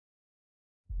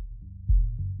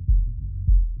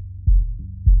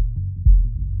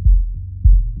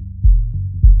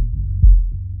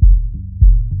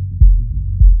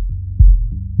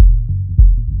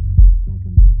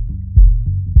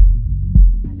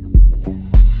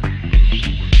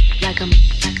Like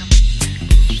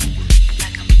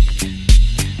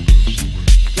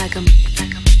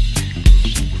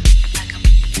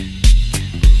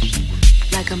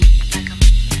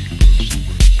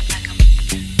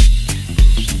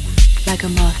a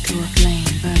moth to a flame,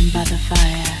 burned by the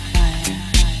fire.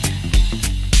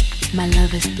 My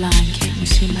love is blind, can't you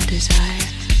see my desire?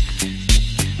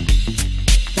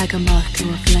 Like a moth to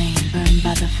a flame, burned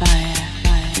by the fire.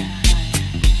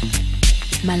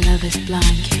 My love is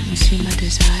blind, can't you see my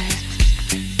desire?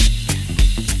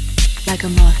 Like a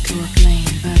moth to a flame,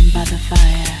 burned by the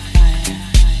fire.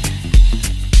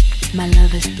 My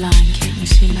love is blind, can't you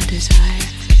see my desire?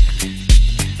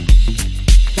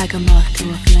 Like a moth to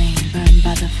a flame, burned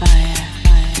by the fire.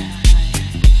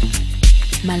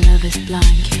 My love is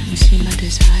blind, can't you see my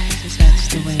desire? That's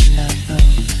the way love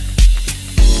goes.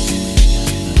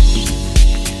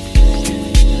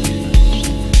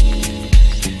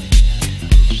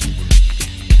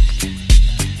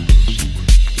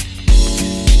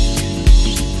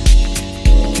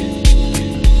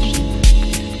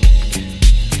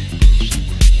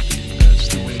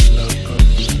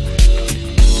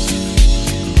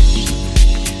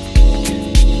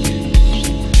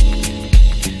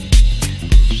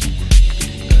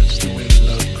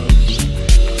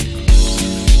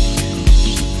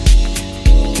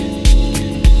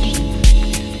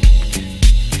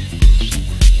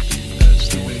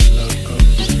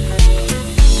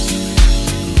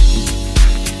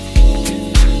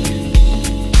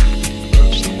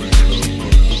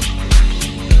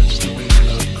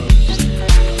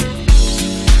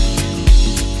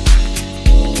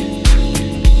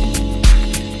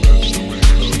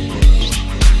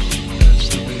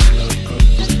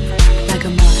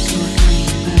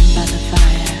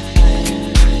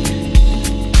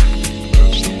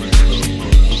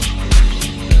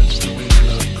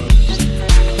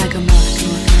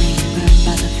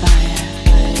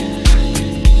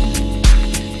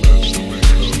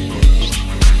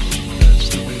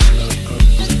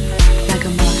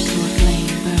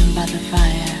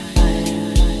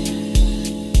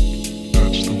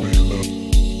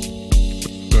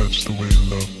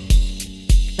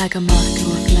 Like a moth to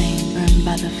a flame, burned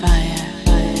by the fire.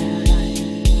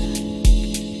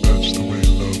 That's the way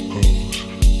love goes.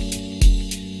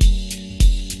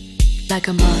 Like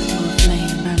a moth to a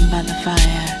flame, burned by the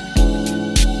fire.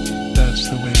 That's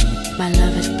the way. My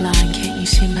love is blind, can't you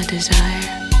see my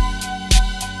desire?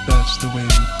 That's the way.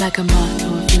 Like a moth to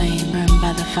a flame, burned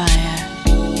by the fire.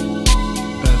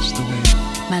 That's the way.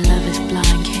 My love is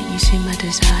blind, can't you see my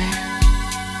desire?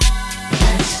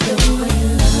 That's the way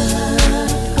love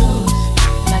goes.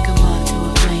 Like a moth to a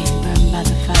flame, burned by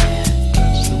the fire.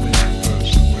 That's the way,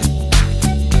 that's the way,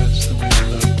 that's the way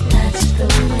love goes. That's the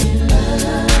way love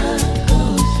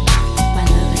goes. My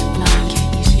love is blind,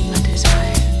 can't you see my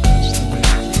desire? That's the way,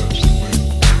 that's the way,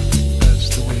 that's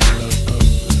the way love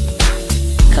goes.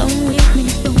 Come with me,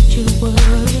 don't you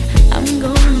worry. I'm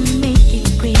gonna make it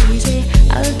crazy.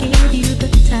 I'll give you the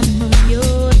time of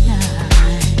your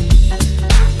life.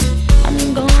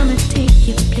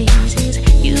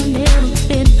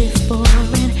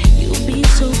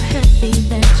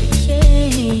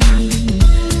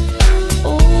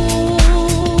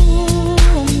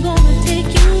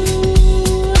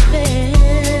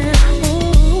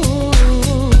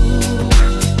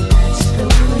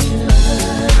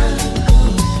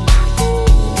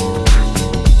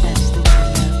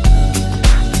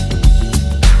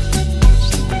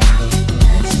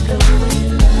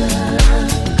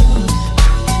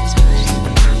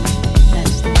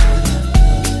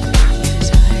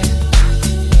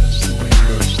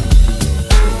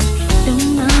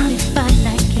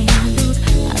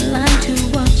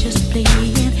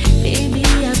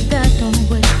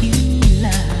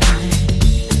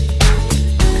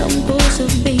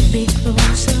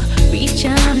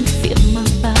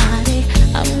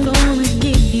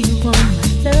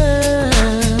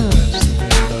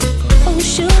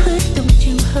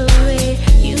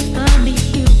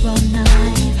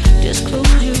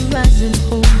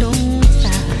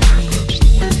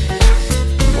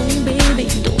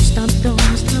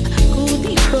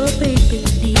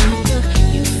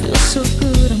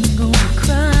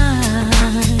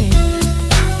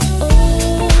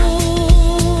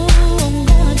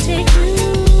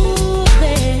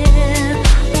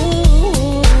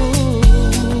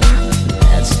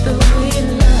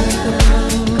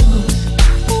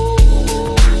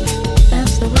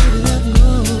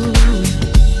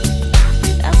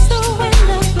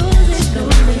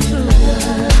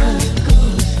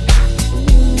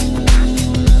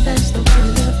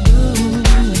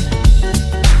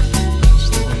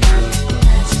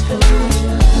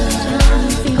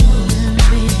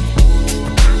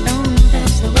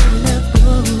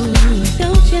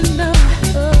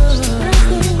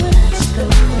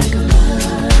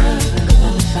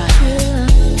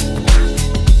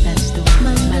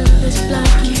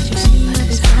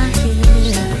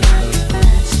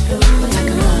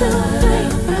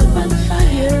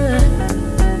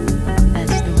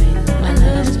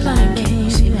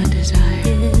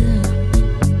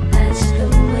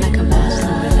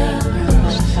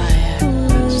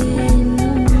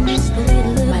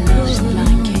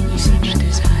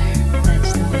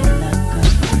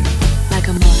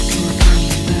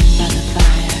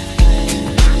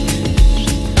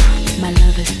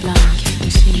 blind, can't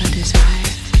you see my desire?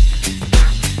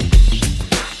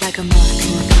 Like a moth to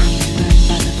a flame burned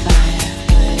by the fire.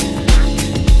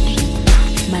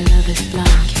 My love is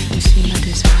blind, can't you see my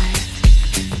desire?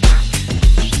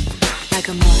 Like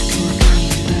a moth to a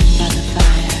flame burned by the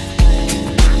fire.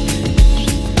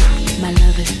 My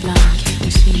love is blind, can't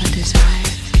you see my desire?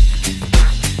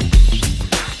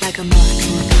 Like a moth to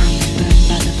a flame burned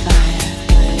by the fire.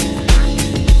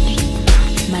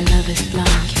 My love is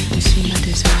blind, can't you see my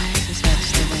desire?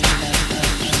 That's the way you love.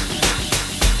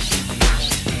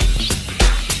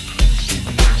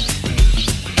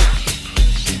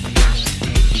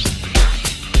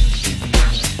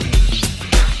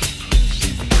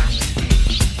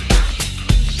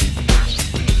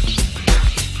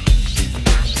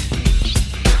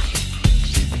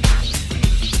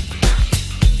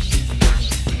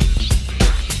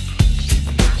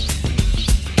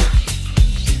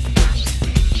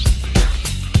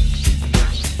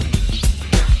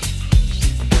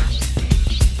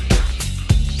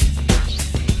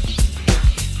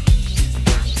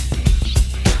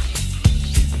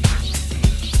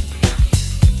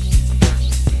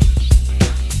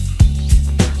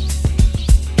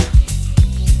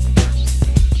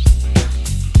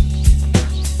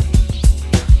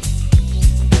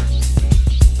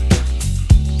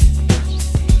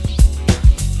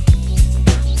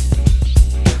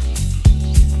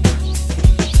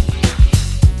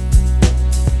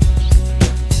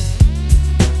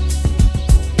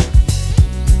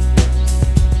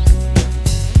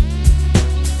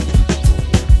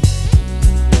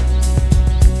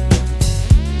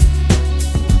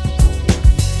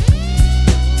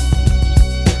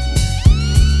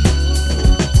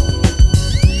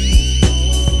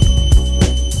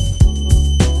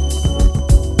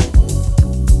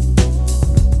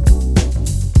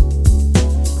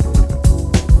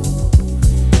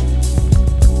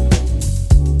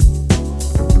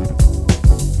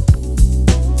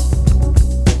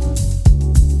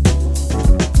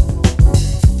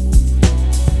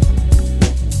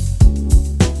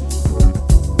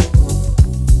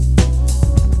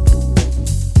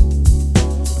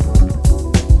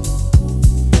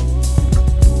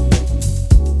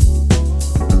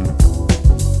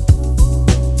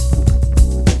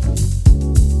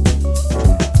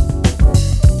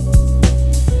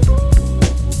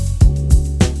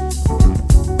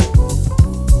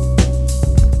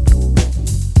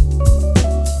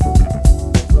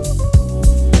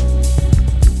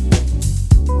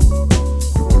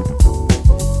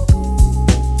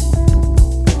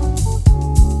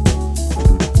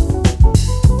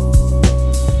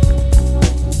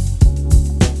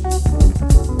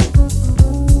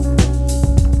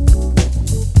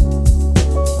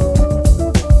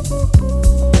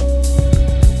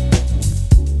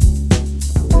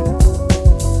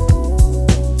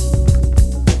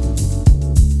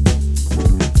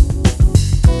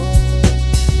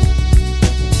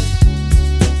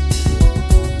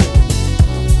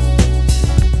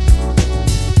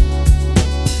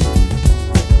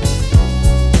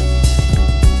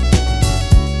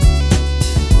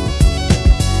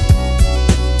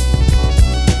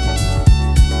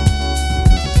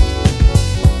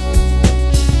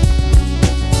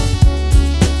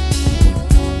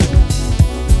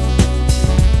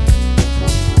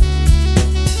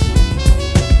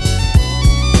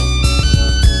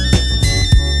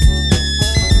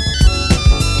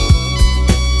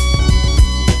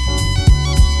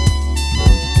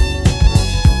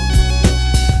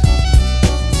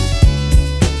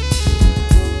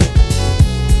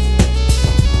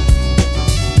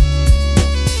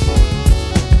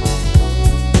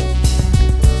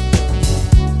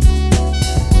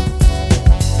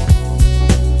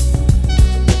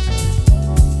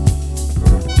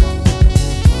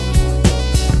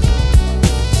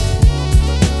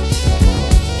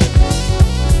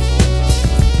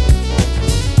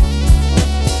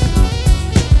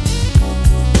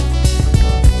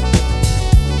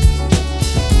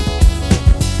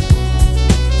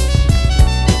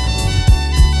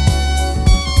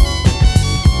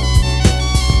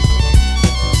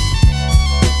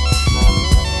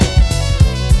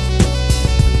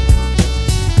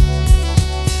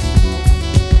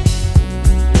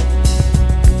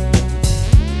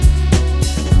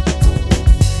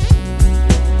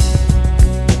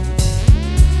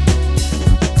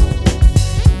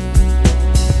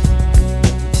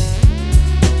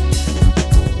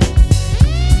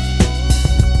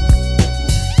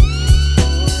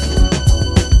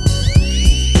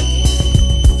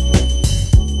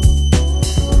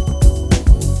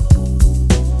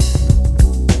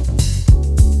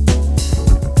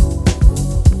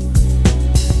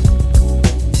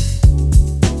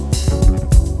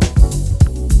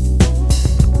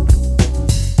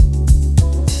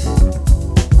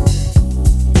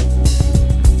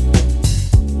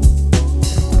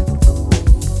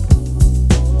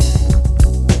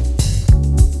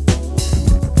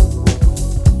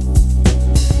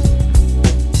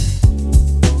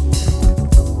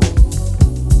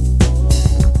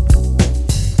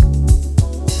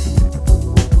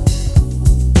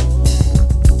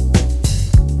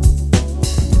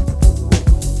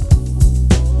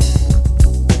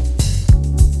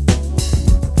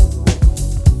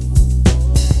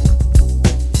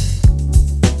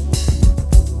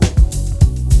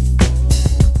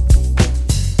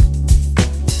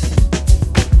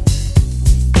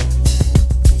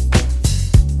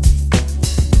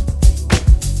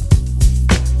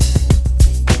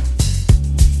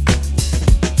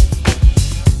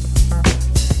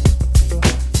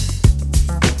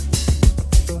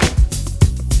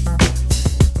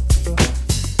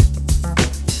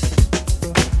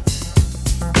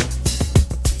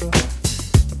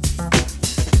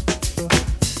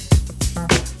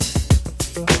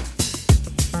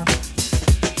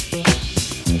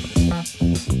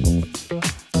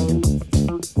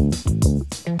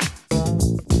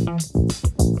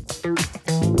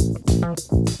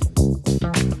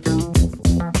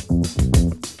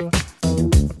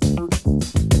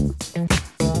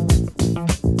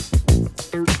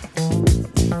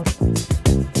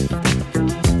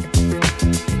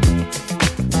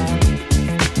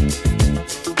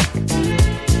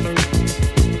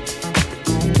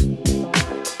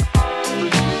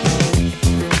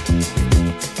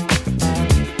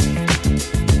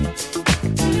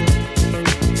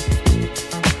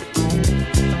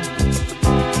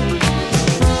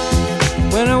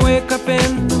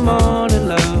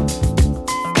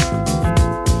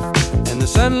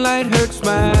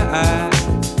 eyes,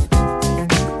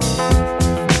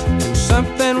 and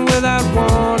something without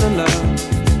warning, love,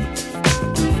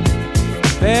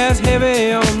 bears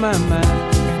heavy on my mind.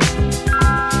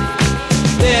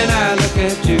 Then I look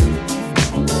at you,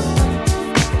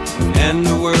 and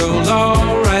the world's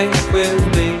alright with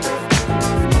me.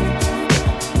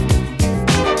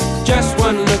 Just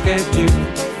one look at you,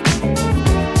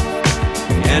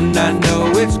 and I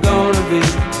know it's gonna be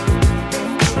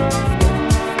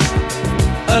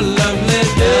a lovely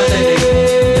day.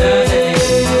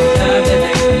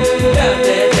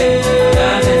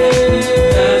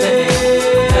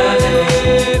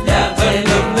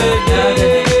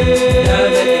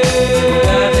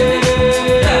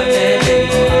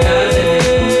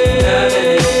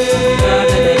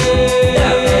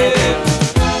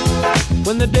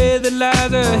 When the day that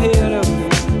lies ahead of me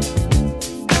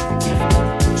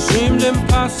seems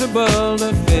impossible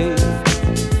to face,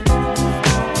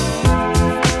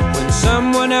 when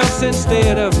someone else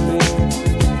instead of me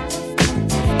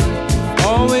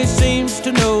always seems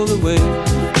to know the way,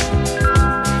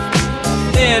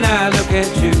 then I look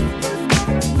at you,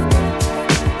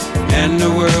 and the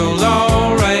world's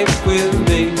alright with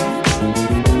me.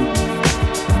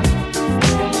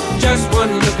 Just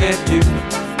one look at you,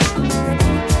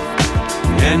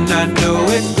 and I know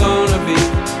it's gonna be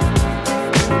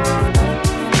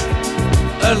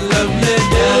a lovely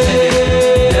day.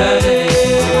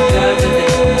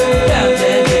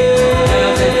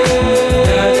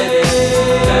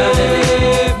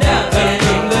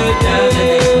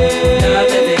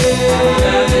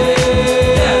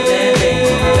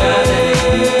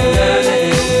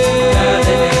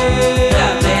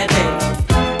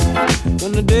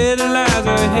 When the day that lies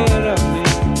ahead of me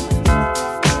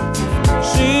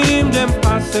seems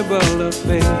impossible to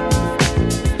face,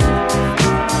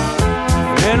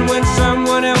 and when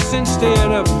someone else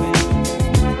instead of me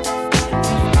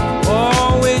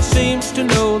always seems to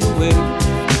know the way,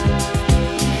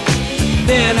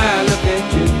 then I look at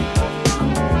you,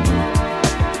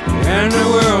 and the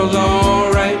world's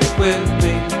alright with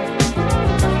me.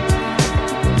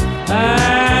 I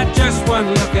just one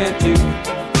look at you,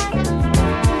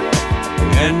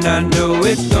 and I know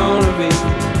it's gonna be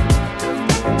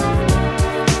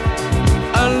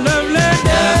a lovely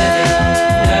day.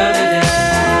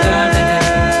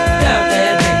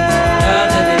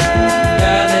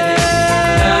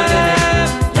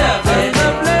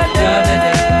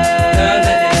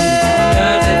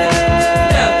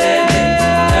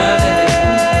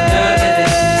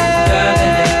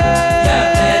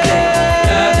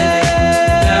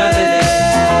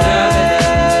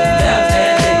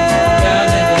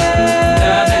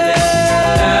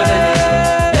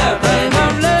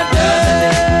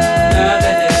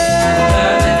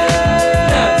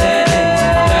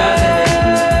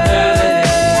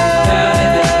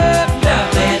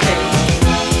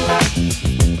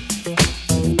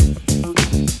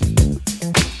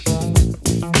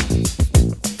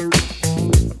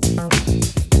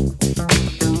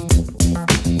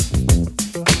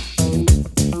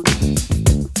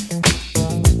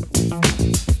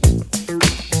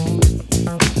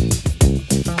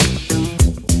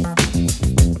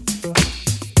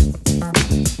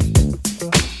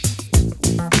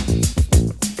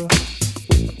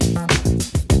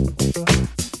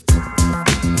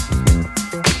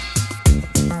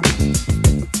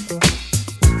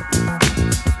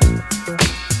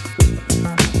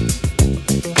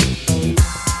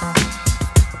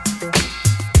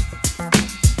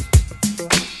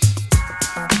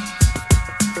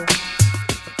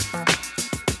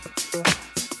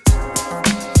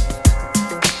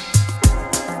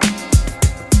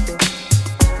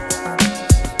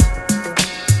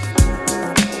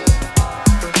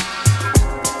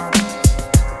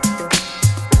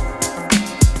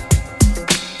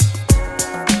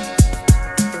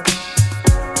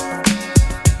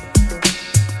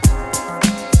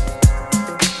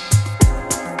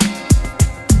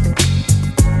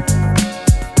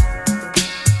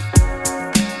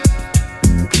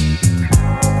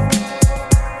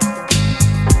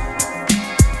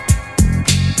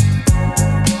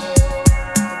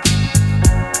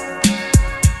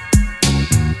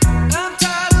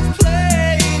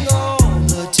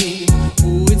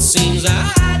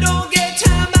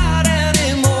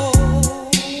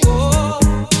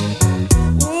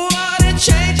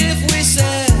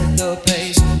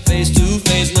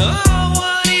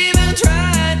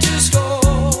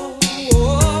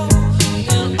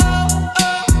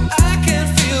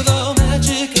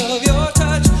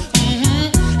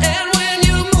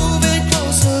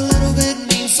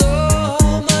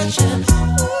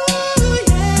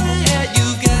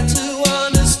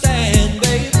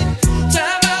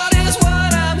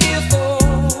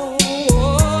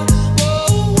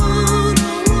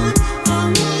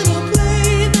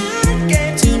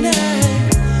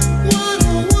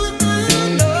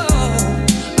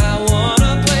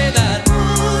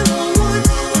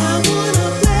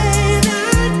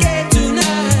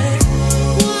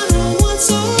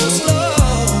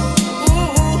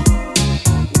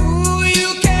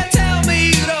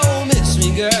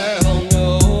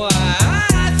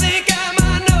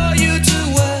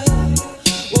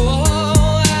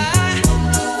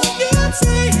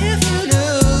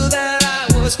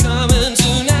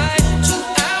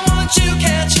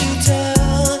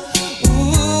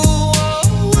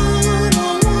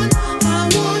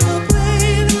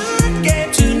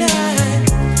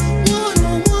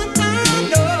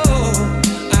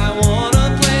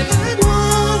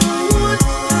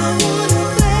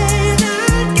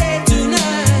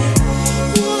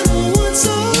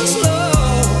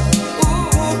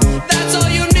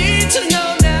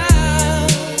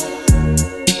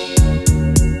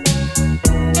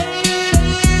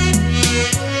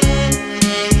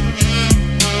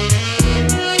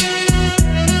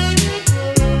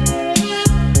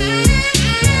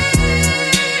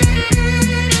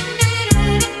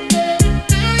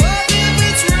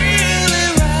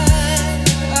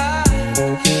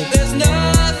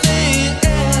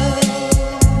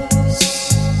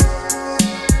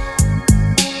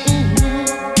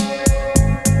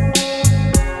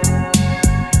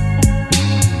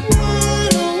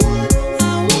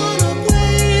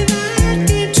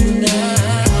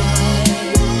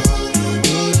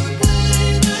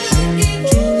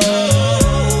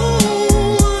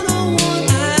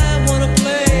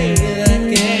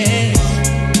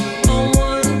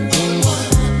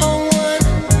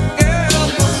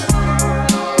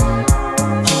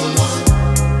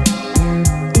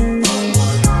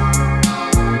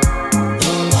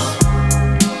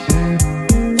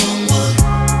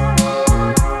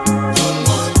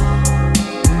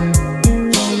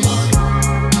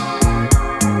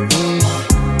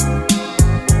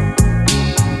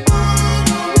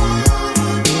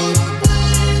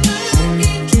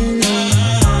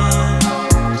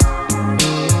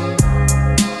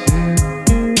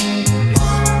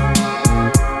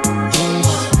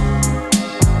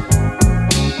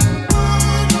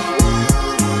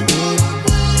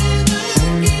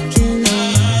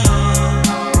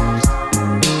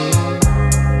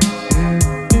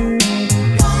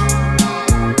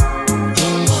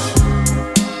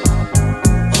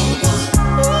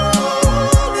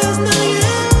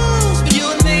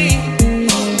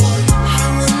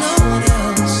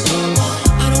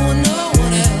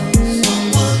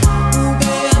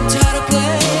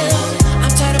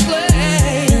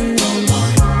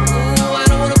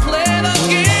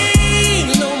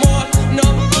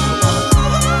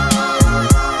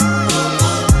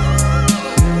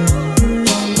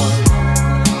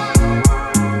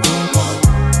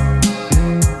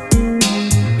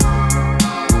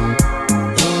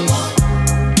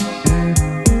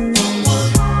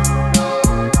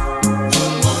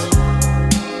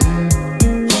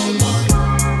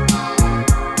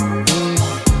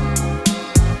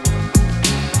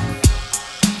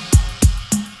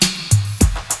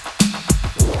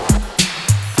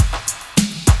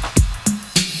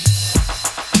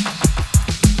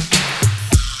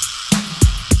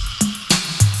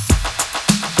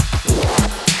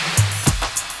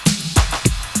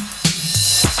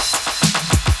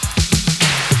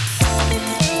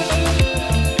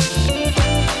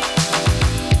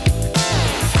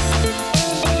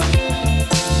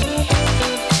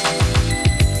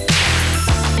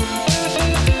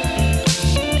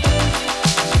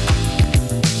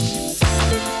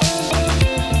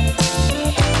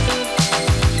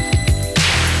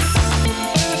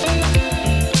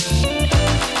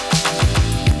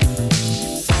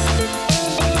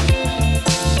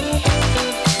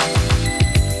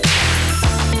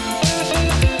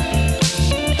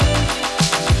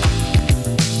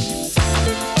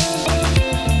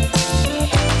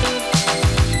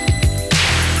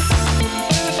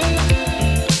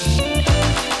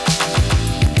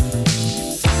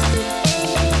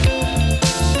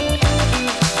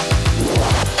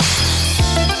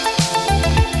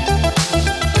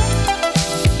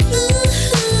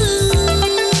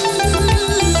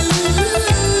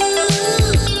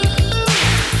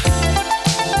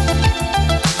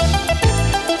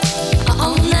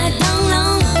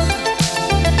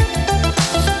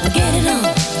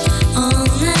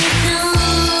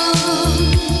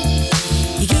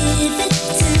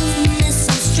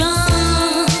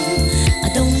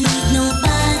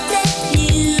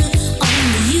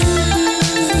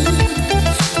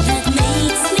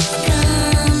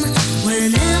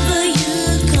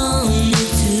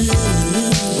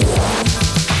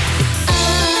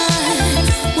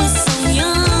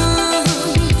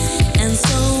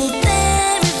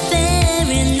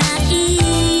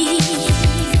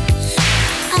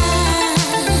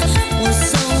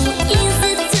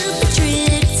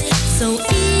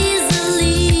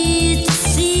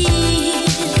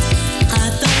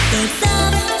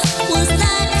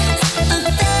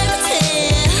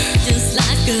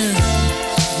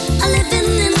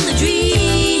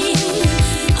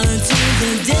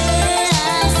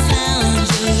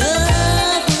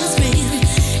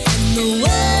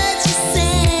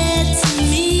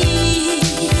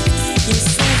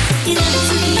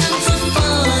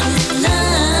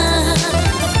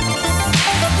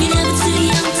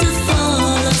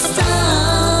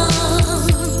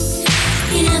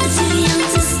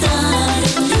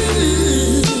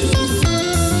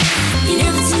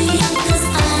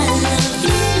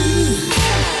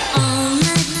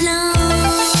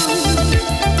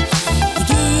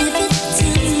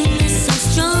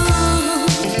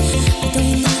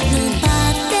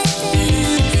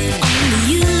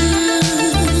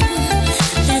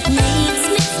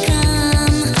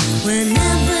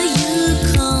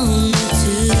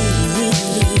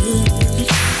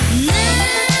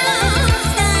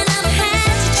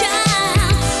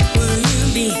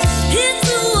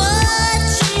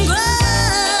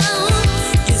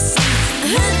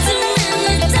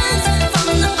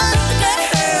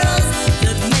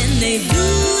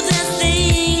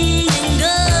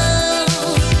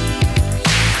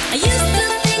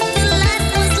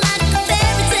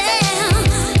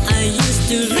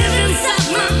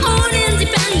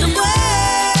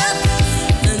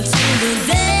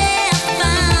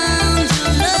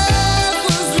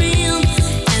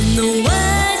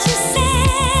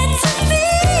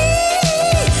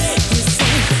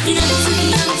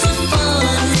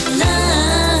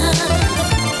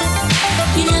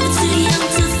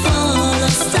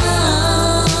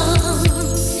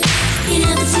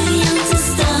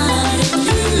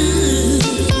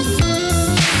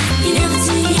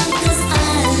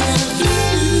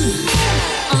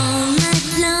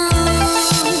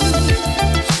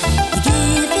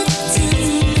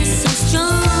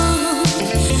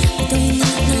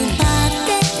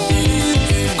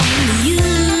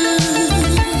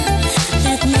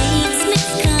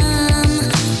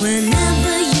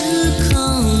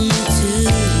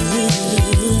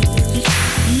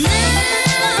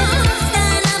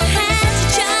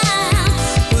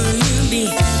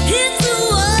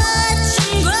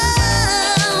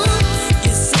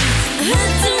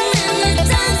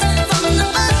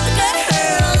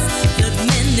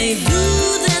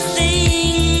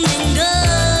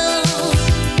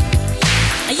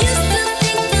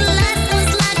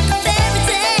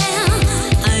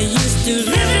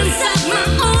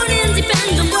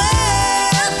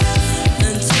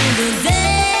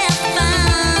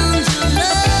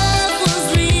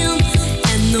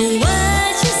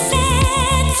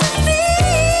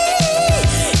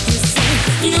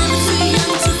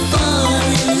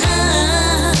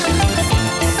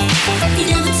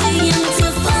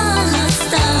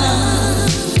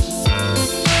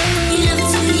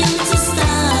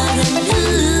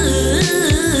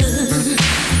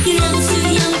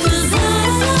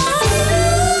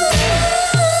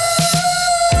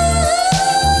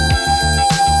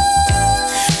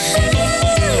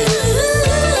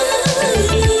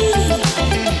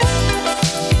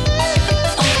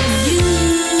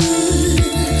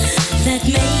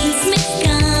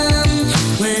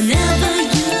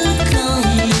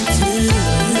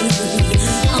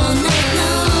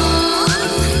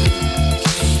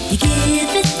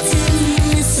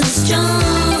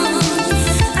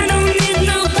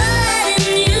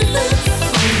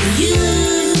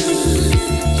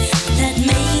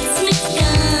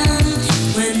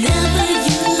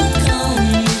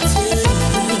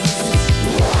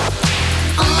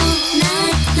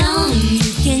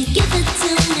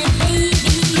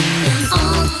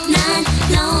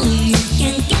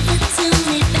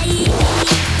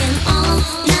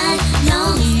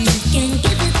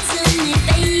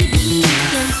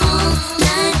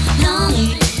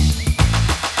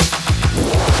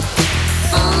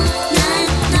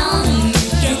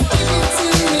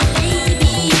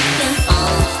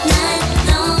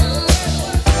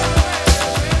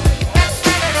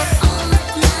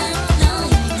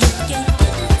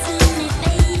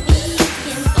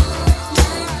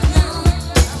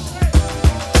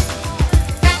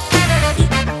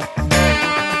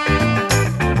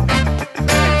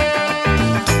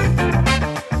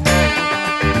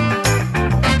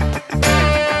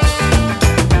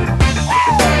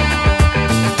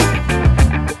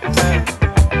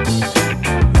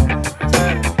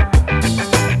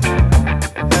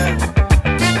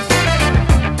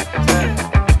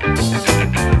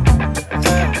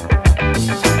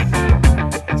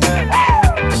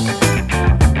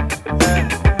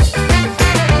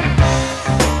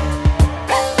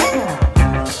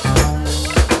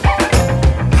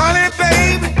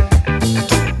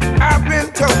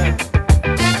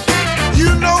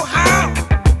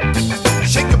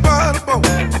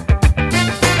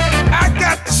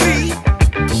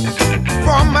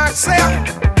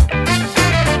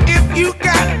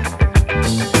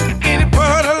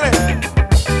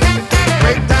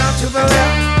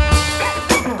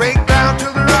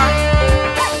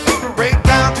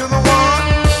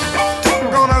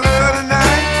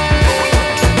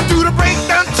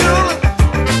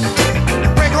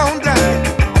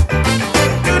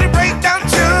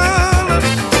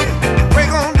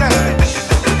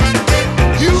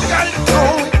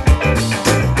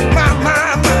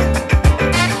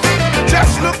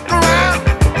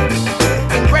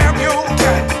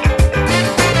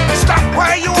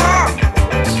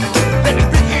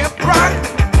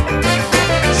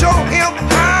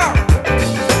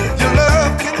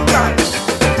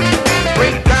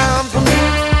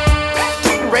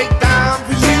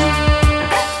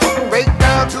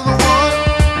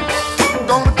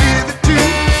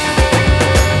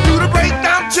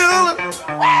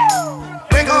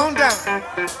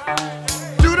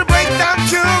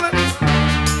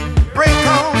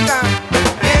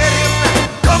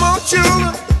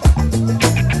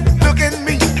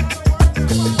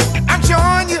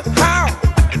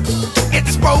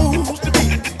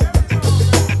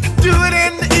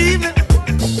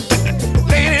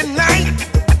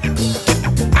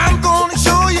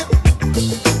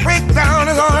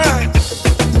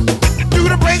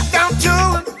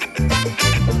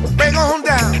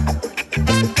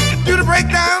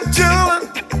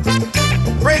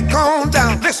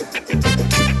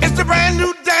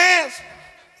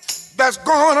 that's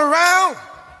going around.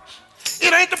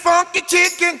 It ain't the funky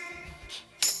chicken,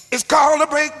 it's called a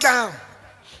breakdown.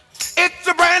 It's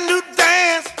a brand new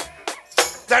dance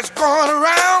that's going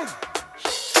around.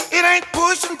 It ain't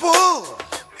push and pull,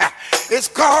 it's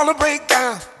called a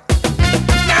breakdown.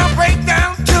 Now break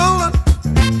down, children,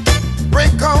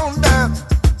 break on down.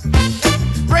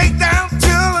 Break down,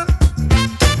 children,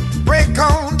 break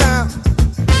on down.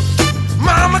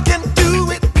 Mama can do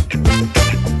it,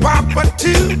 Papa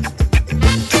too.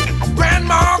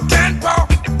 Grandma, Grandpa,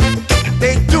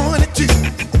 they doing it too.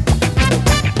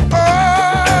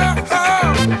 Oh,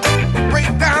 oh, break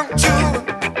down, children.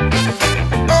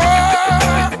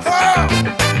 Oh, oh,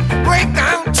 break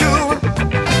down, children.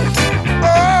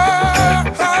 Oh,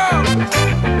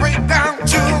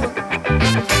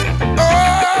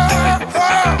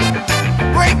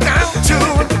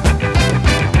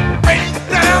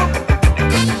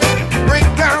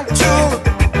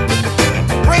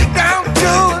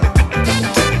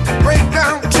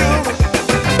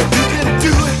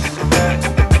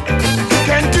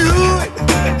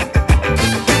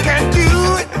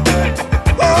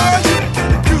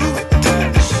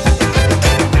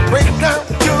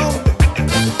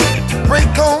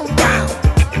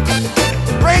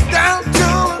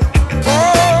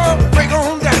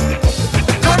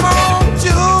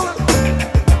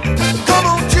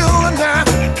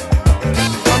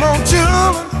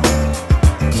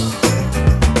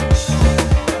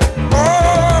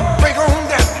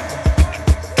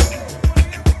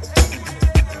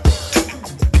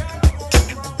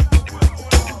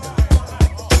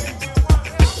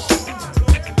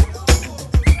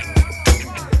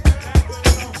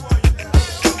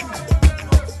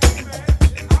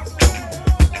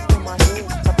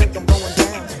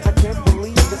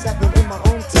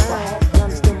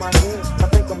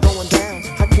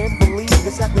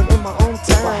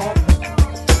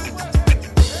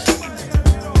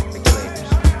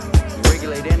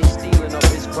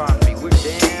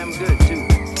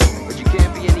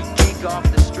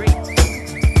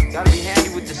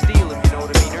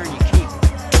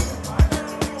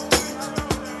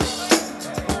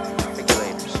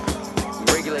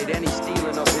 any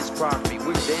stealing of his property.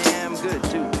 We're damn good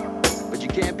too. But you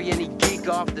can't be any geek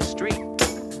off the street.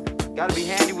 Gotta be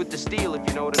handy with the steel if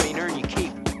you know what I mean. Earn your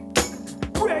keep.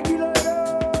 Regulators!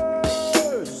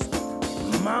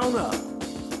 Mount up.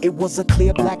 It was a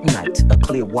clear black night, a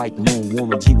clear white moon.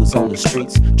 Warren G was on the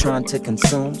streets trying to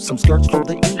consume some skirts for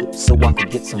the E, so I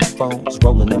could get some phones.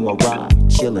 Rolling in my ride,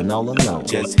 chilling all alone.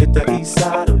 Just hit the east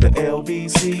side of the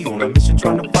LBC on a mission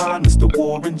trying to find Mr.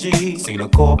 Warren G. Seen a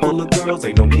car full of girls,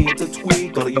 ain't no need to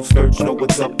tweak. All of you skirts know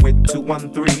what's up with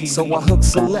 213. So I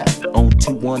hooked a left on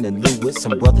 21 and Lewis.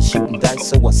 Some brothers shooting dice,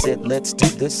 so I said let's do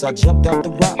this. I jumped out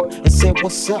the route and said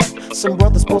what's up. Some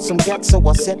brothers pulled some gas, so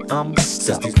I said I'm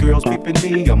stuck. These girls peeping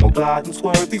me, I'm gonna glide and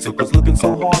swerve. These hookers looking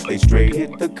so hard, they straight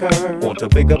hit the curve. Want to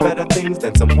bigger, better things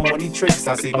than some horny tricks.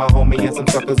 I see my homie and some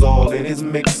suckers all in his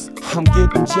mix. I'm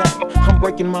getting jacked, I'm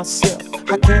breaking myself.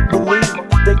 I can't believe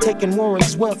they taking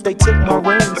Warren's wealth. They took my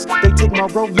rings, they took my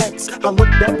Rolex. I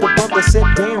looked at the brother, said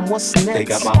damn, what's next? They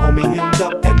got my homie hemmed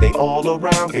up and they all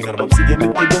around. Can't them up, see him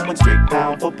if they going straight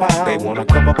pound for pound. They wanna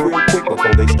come up real quick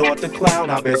before they start to clown.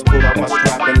 I best pull out my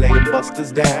strap and lay them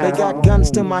busters down. They got guns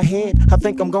to my head, I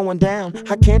think I'm going down.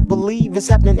 I can't believe it's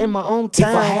happening in my own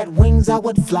town. If I had wings, I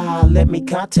would fly, let me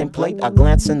contemplate. I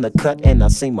glance in the cut and I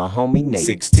see my homie Nate.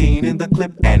 16 in the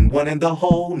clip and 1 in the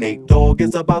hole. Nate Dogg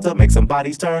is about to make some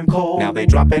bodies turn cold. Now they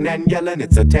dropping and yelling,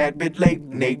 it's a tad bit late.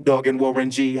 Nate Dogg and Warren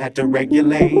G had to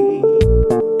regulate.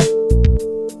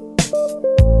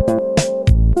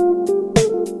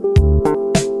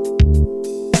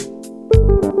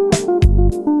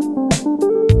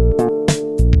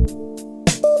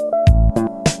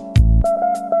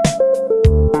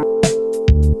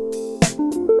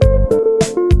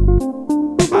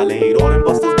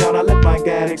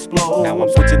 Explode. Now I'm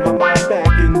switching my mind back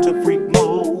into freak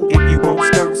mode. If you won't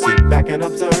skirt, sit back and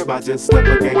observe. I just slept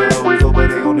a gang of hoes over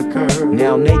there on the curb.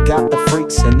 Now they got the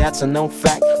freaks and that's a known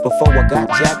fact. Before I got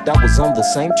jacked, I was on the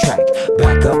same track.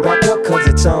 Back up, cause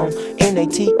it's on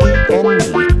Nate and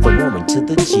me, from Warren to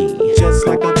the G. Just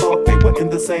like I thought, they were in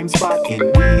the same spot, in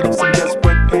need of some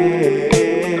desperate help.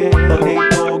 The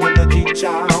Nate Dogg and the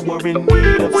G-Child were in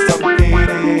need of something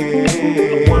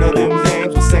else. One of them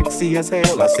names was sexy as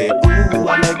hell. I said, ooh,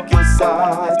 I like your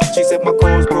size. She said my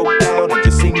chords broke down and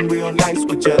you sing real nice.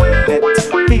 Would you let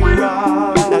me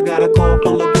ride? I got a car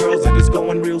full of girls and it's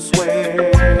going real swell.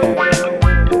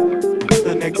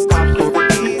 The next stop is the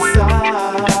east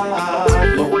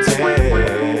side hotel.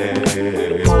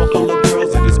 Car full of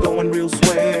girls and it's going real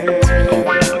swell.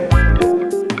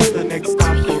 The next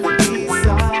stop is the east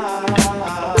side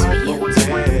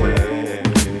hotel.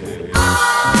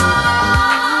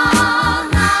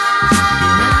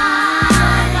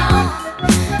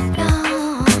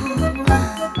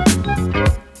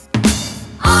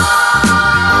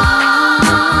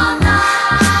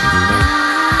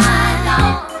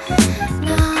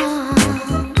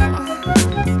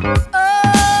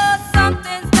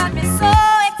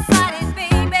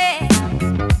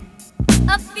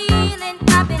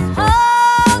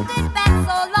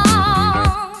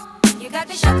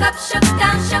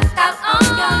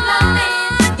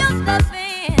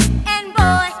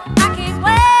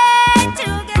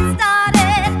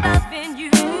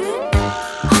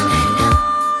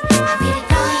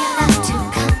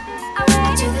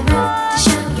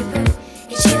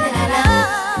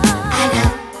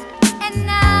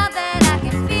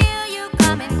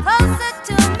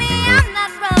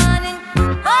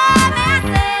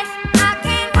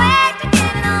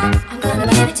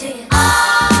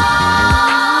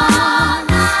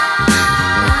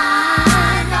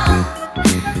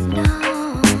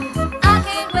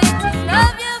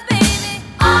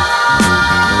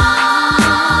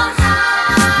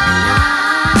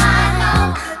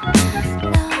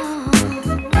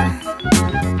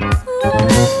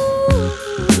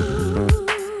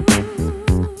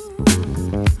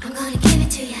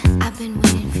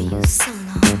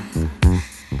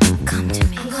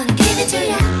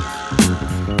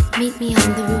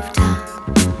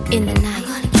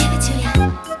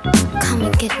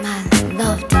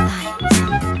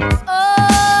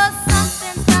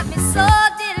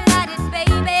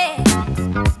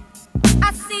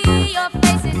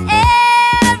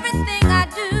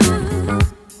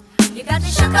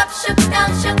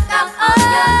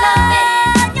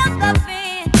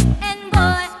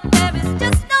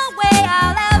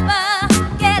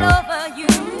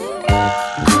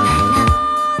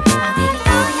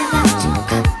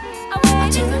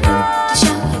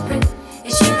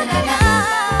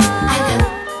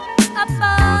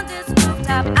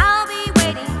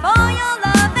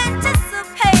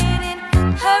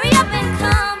 Hurry up and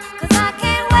come, 'cause I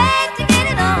can't wait to get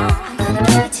it on. I'm gonna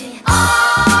give it to you.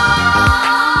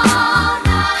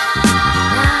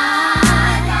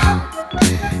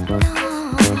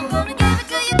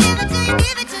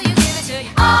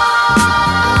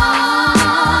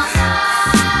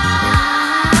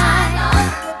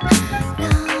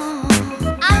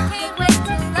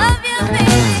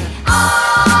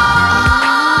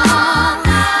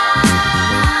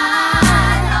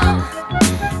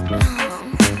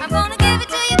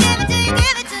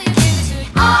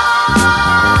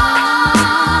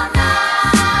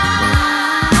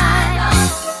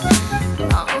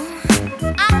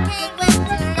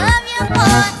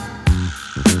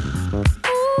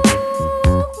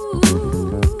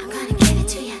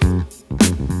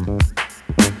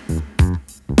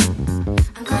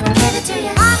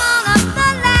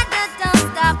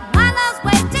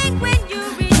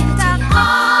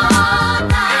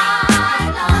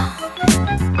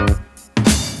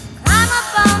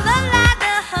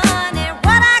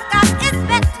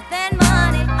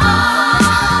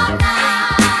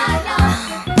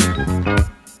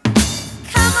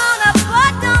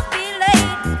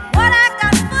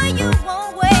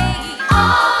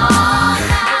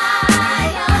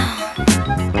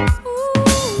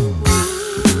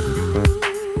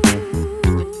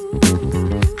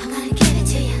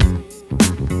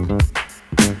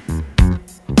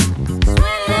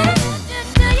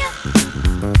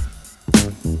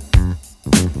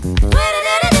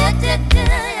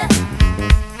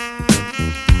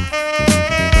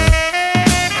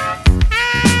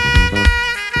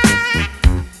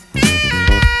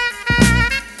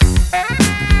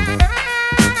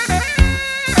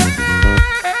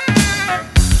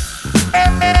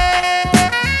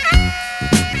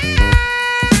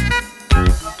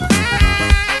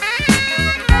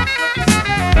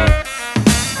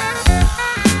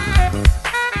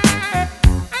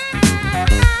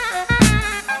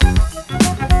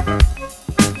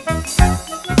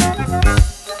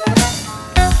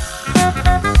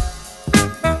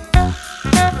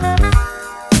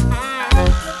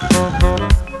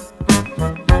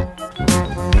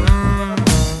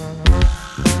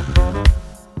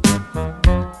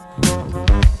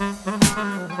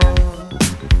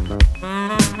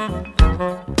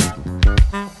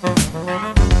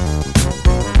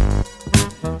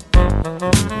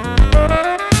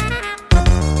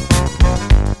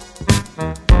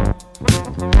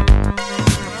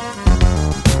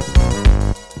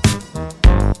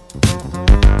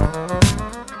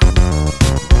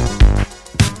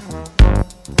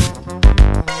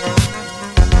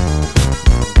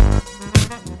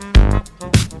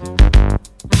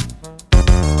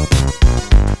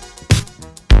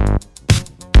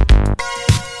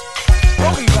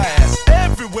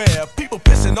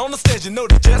 cause you know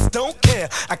they just don't care.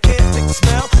 I can't take the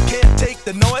smell, can't take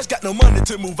the noise. Got no money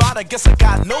to move out, I guess I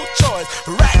got no choice.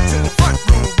 Rats in the front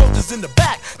room, roaches in the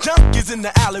back, junkies in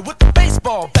the alley with the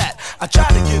baseball bat. I tried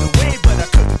to get away, but I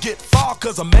couldn't get far,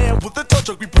 cause a man with a tow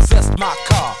truck repossessed my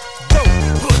car.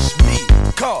 Don't push me,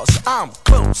 cause I'm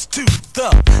close to the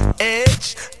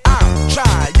edge. I'm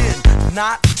trying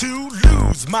not to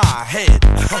lose my head.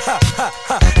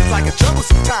 It's like a jungle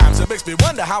sometimes, it makes me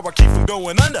wonder how I keep from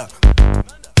going under.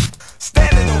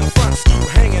 Standing on the front stoop,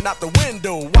 hanging out the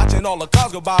window, watching all the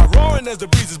cars go by, roaring as the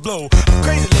breezes blow. A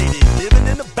crazy lady living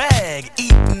in a bag,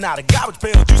 eating out of garbage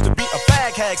pails, used to be a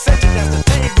fag hag, such as the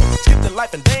tango. Skipped the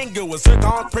life and dango, a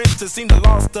zircon princess seemed to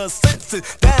lost her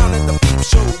senses. Down at the peep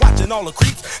show, watching all the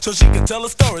creeps, so she could tell her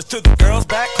stories to the girls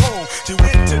back home. She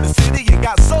went to the city and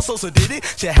got so did it.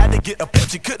 She had to get a pimp,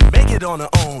 she couldn't make it on her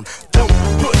own. Don't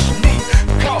push me,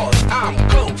 cause I'm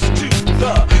close to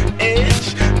the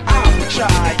edge. I'm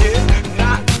trying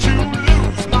not to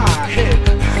lose my head.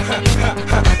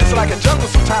 It's like a jungle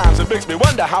sometimes, it makes me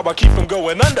wonder how I keep from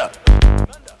going under.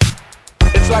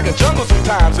 It's like a jungle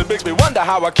sometimes, it makes me wonder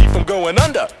how I keep from going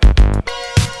under.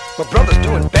 My brother's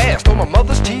doing bad, stole my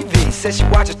mother's TV. Says she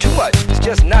watches too much, it's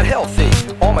just not healthy.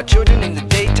 All my children in the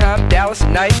daytime, Dallas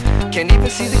night. Can't even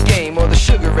see the game or the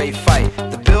Sugar Ray fight.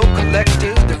 The bill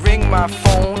collectors, they ring my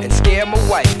phone and scare my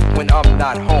wife when I'm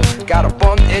not home. Got a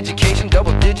bum education,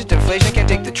 double-digit inflation. Can't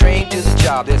take the train to the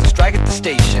job, there's a strike at the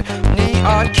station.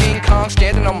 Neon King Kong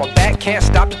standing on my back, can't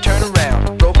stop to turn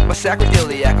around. Broke my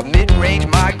sacroiliac, a mid-range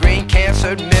migraine,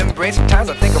 cancer membrane. Sometimes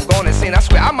I think I'm going insane, I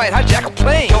swear I might hijack a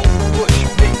plane. Don't push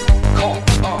me, call,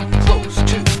 I'm close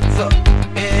to the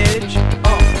edge.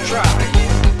 I'm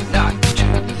trying not to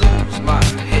lose my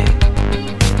head.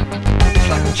 It's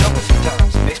like a jungle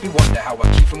sometimes, it makes me wonder how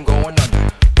I keep from going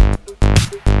under.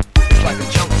 It's like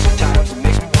a jungle sometimes, it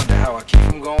makes me wonder how I keep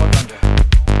from going under.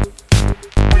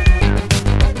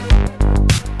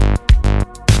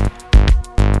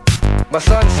 My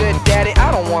son said, Daddy,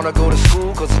 I don't wanna go to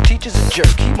school, cause the teacher's a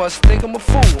jerk. He must think I'm a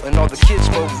fool, and all the kids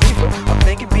smoke reefer. I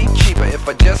think it'd be cheaper if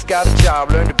I just got a job,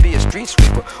 learn to be a street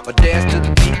sweeper, or dance to the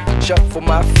beat, shuffle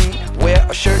my feet, wear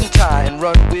a shirt and tie, and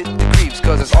run with the creeps.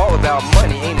 Cause it's all about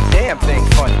money, ain't a damn thing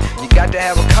funny. You got to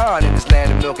have a con in this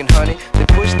land of milk and honey. They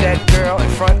pushed that girl in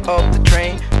front of the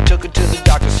train, took her to the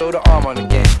doctor, sewed her arm on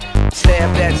again.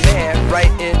 Stabbed that man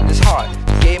right in his heart,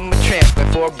 gave him a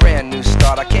transplant for a brand new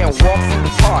start. I can't walk through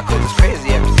the park cause it's crazy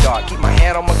after dark. Keep my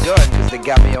hand on my gun cause they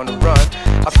got me on the run.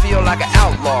 I feel like an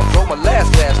outlaw, broke my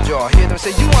last jaw. Hear them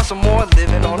say you want some more,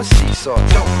 living on a seesaw.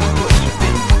 Don't push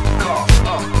me, cause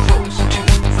I'm close to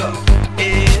the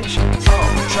edge.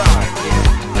 I'm trying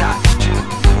not to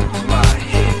lose my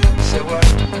head. Say what?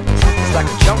 It's like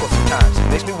a jungle sometimes, it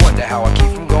makes me wonder how I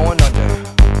keep from going under.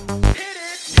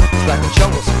 It's like a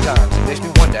jungle sometimes, it makes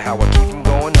me wonder how I keep from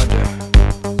going under.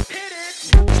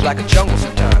 It's like a jungle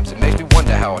sometimes, it makes me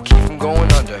wonder how I keep from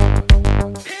going under.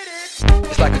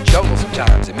 It's like a jungle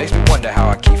sometimes, it makes me wonder how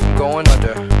I keep from going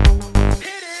under.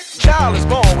 Child is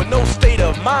born with no state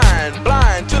of mind,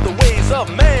 blind to the ways of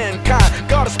mankind.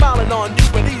 God is smiling on you,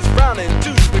 but he's frowning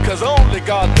too, because only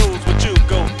God knows what you'll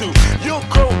go through. You'll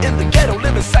grow in the ghetto,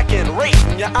 living second rate,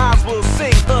 and your eyes will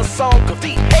sing a song of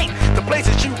the hate. The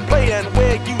places you play and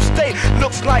where you stay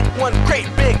looks like one great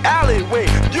big alleyway.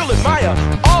 You'll admire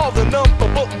all the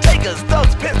number book takers,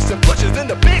 thugs, pimps, and pushers, and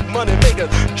the big money makers.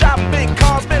 Driving big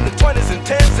cars, spending 20s and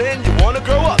 10s, and you wanna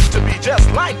grow up to be just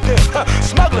like them.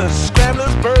 Smugglers,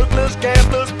 scramblers, burglars,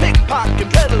 gamblers, pickpocket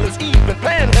peddlers, even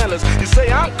panhandlers. You say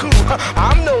I'm cool,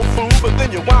 I'm no fool, but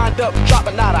then you wind up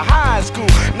dropping out of high school.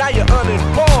 Now you're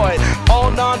unemployed,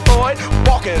 all non-void,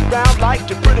 walking around like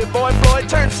your pretty boy Floyd.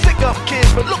 Turned sick of kids,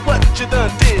 but look what you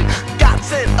done did. Got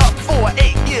sent up for an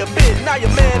 8-year bid. Now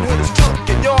your manhood is took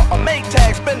and you're a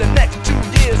Maytag. Spend the next 2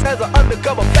 years as an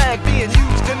undercover fag, being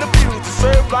used and abused to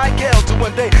serve like hell. Till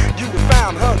one day you were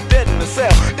found hung dead in a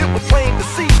cell. It was plain to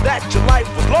see that your life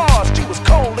was lost. You was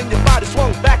cold and your body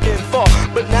swung back and forth,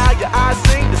 but now your eyes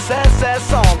sing the sad, sad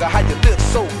song of how you live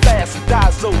so fast and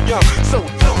die so young. So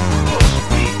don't push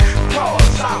me,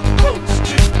 cause I'm close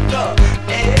to the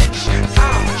edge.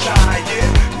 I'm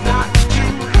trying not to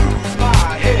lose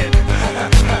my head.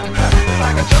 It's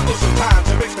like a jungle sometimes,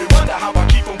 it makes me wonder how I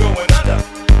keep from going under.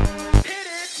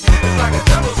 It's like a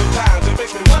jungle sometimes, it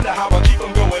makes me wonder how I keep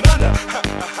from going under.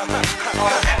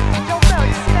 Yo, Mel,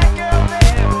 you see that girl,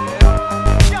 man?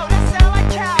 Yo, that sound like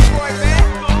Cowboy, man.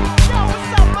 Yo,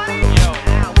 what's up, buddy? Yo,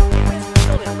 it's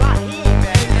feeling right here,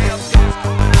 man.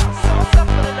 So what's up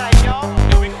for the night, y'all?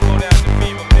 Yo, we can go down to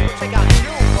FEMA, man. Check out the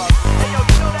new bus. Hey, yo,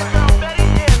 you know that girl Betty?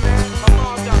 Yeah, man. My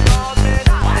mom got balls, man.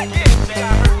 I like it, man.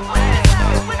 Got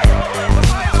her, man.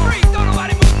 Don't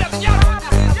nobody move nothing, y'all.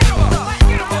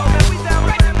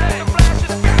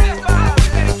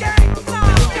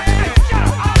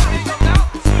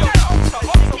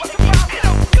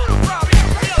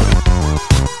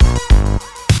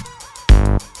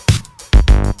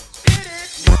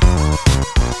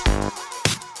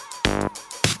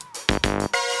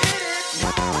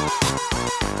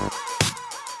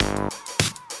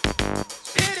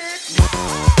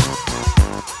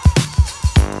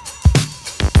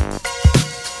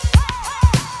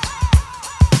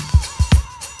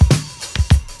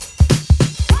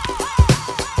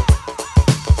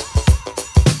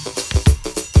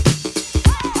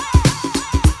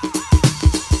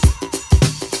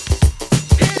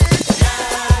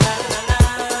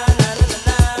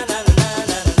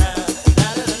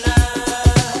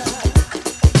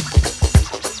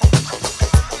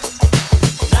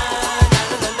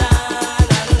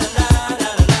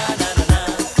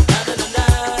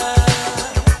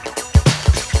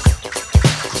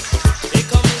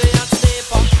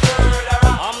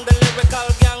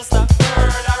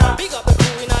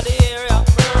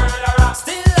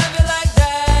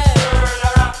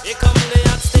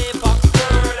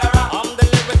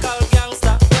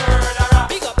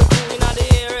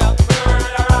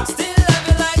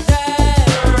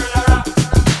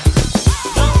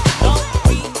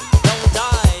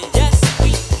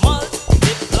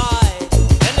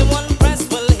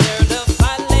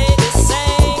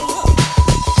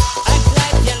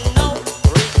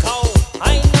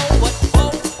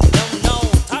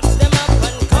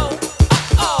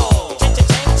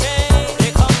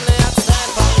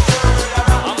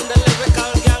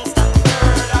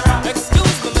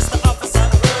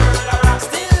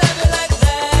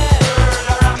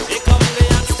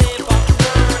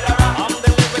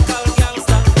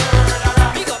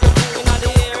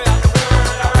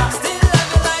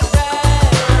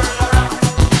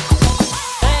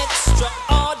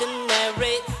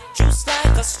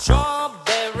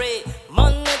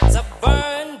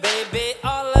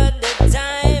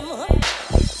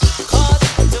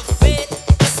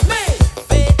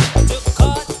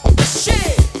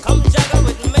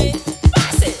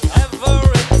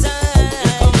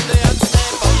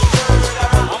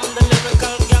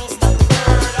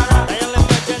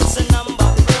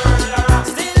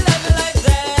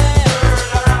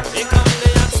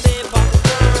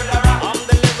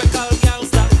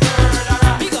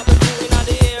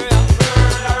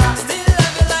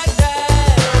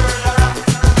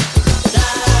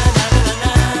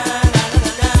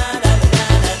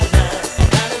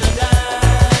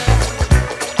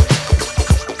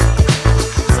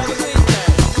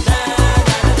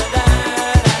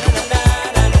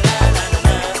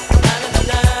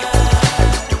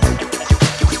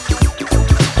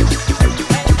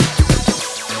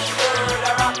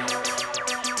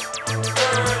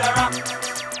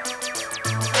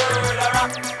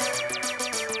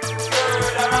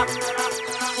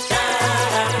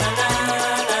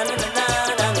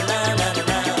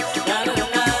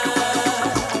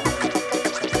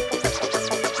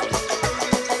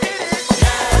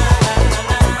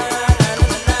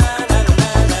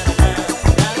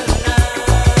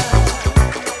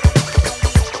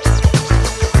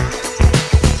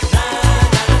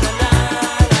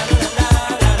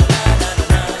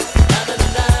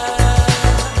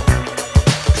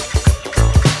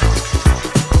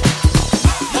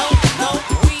 No,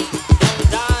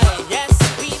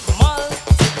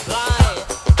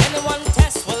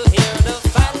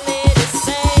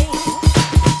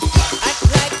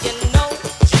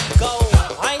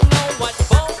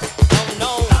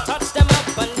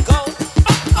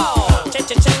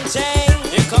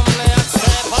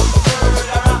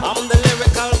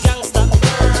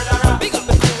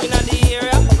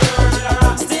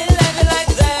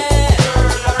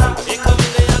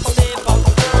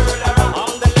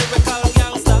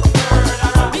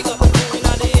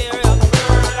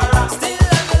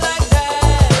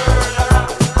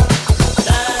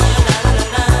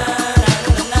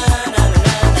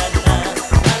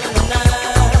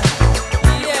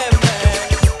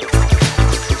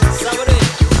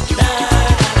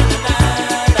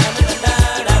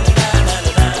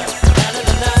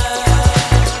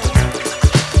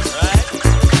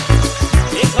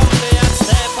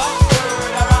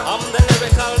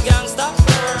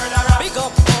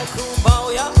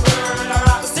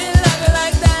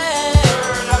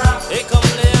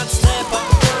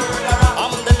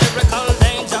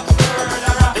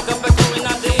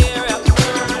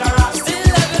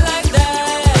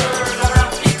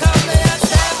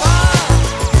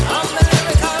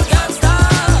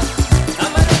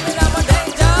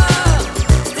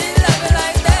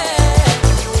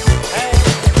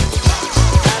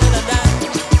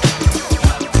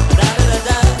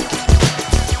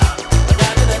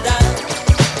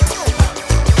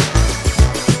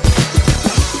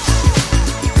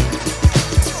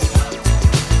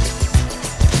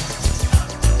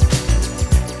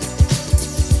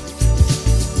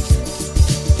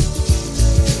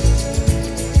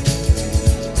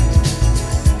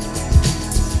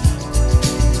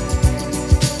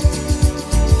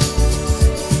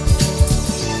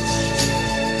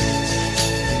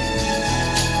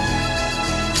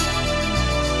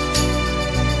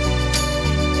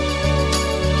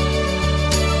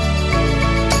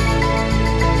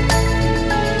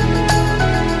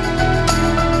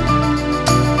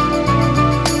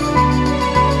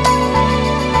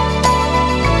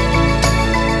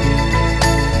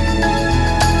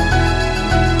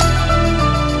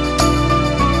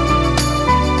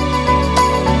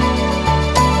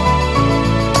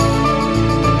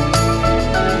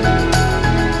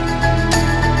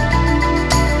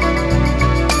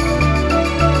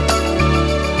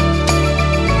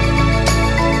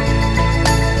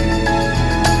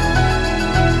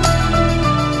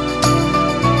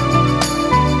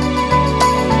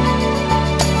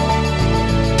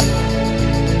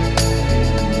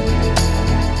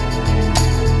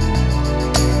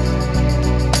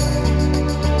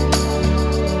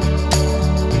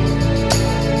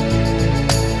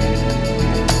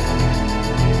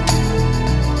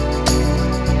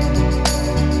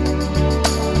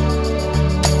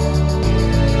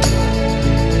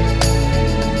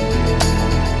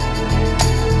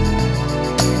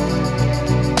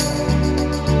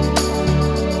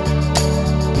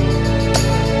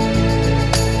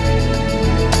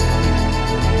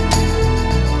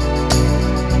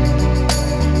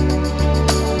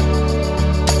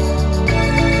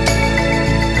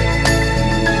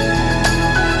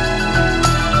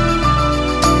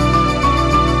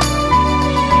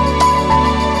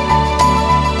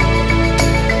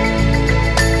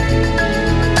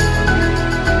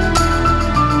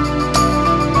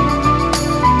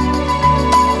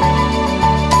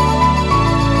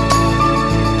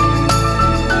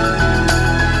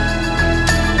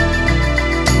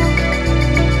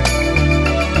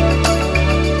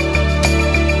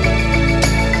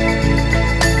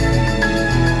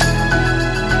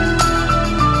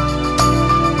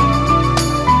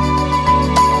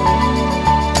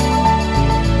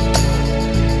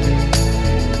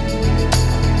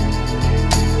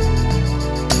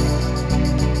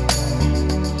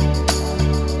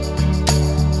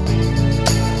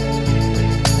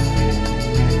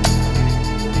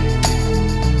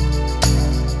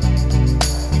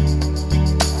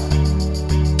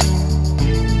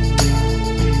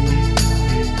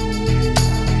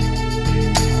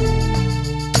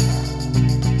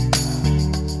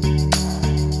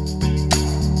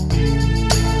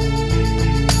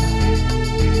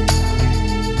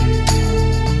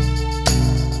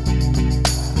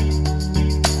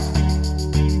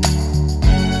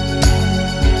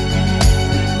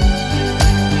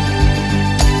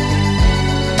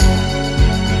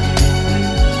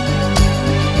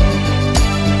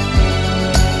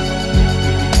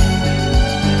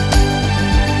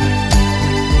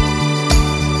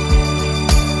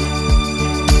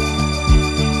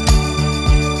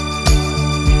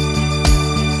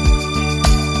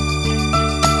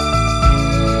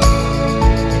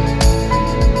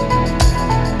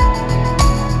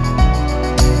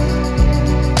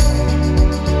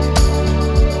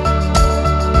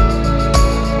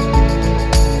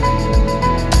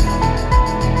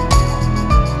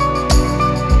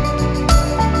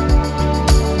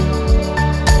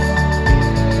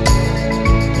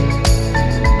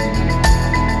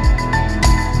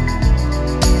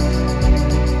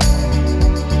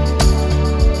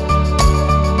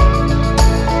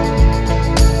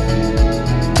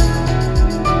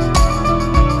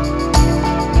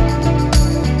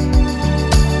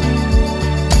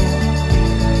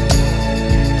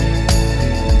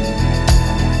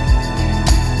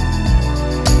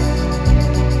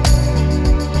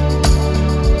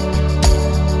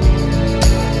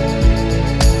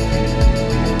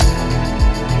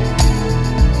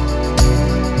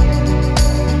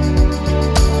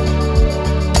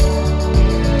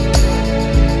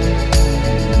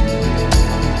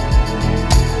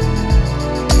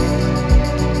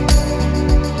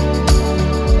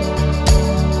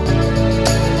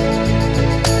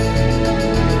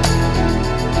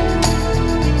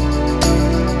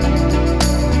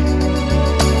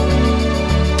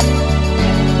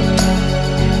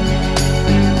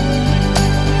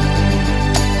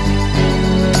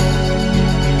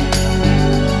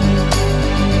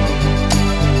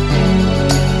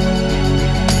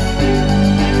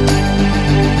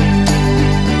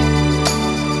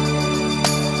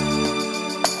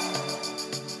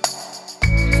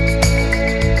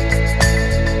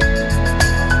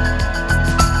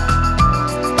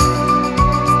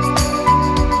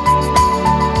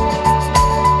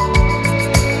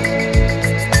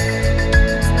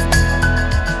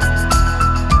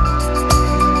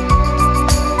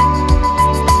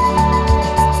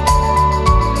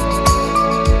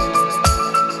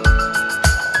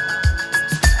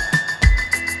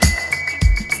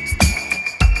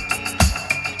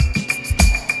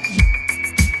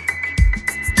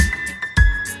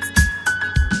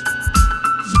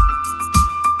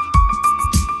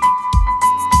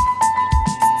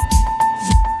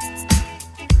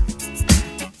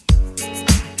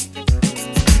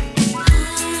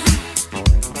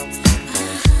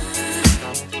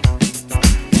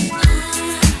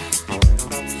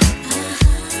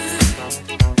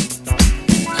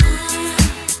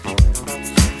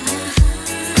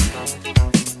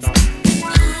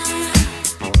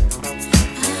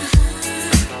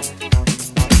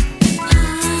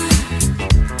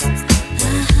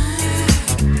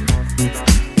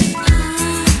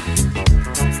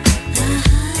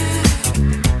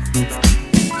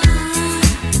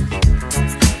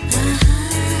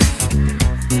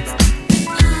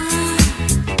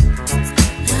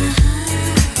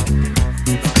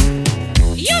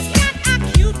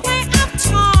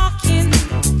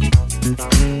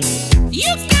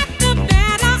 Like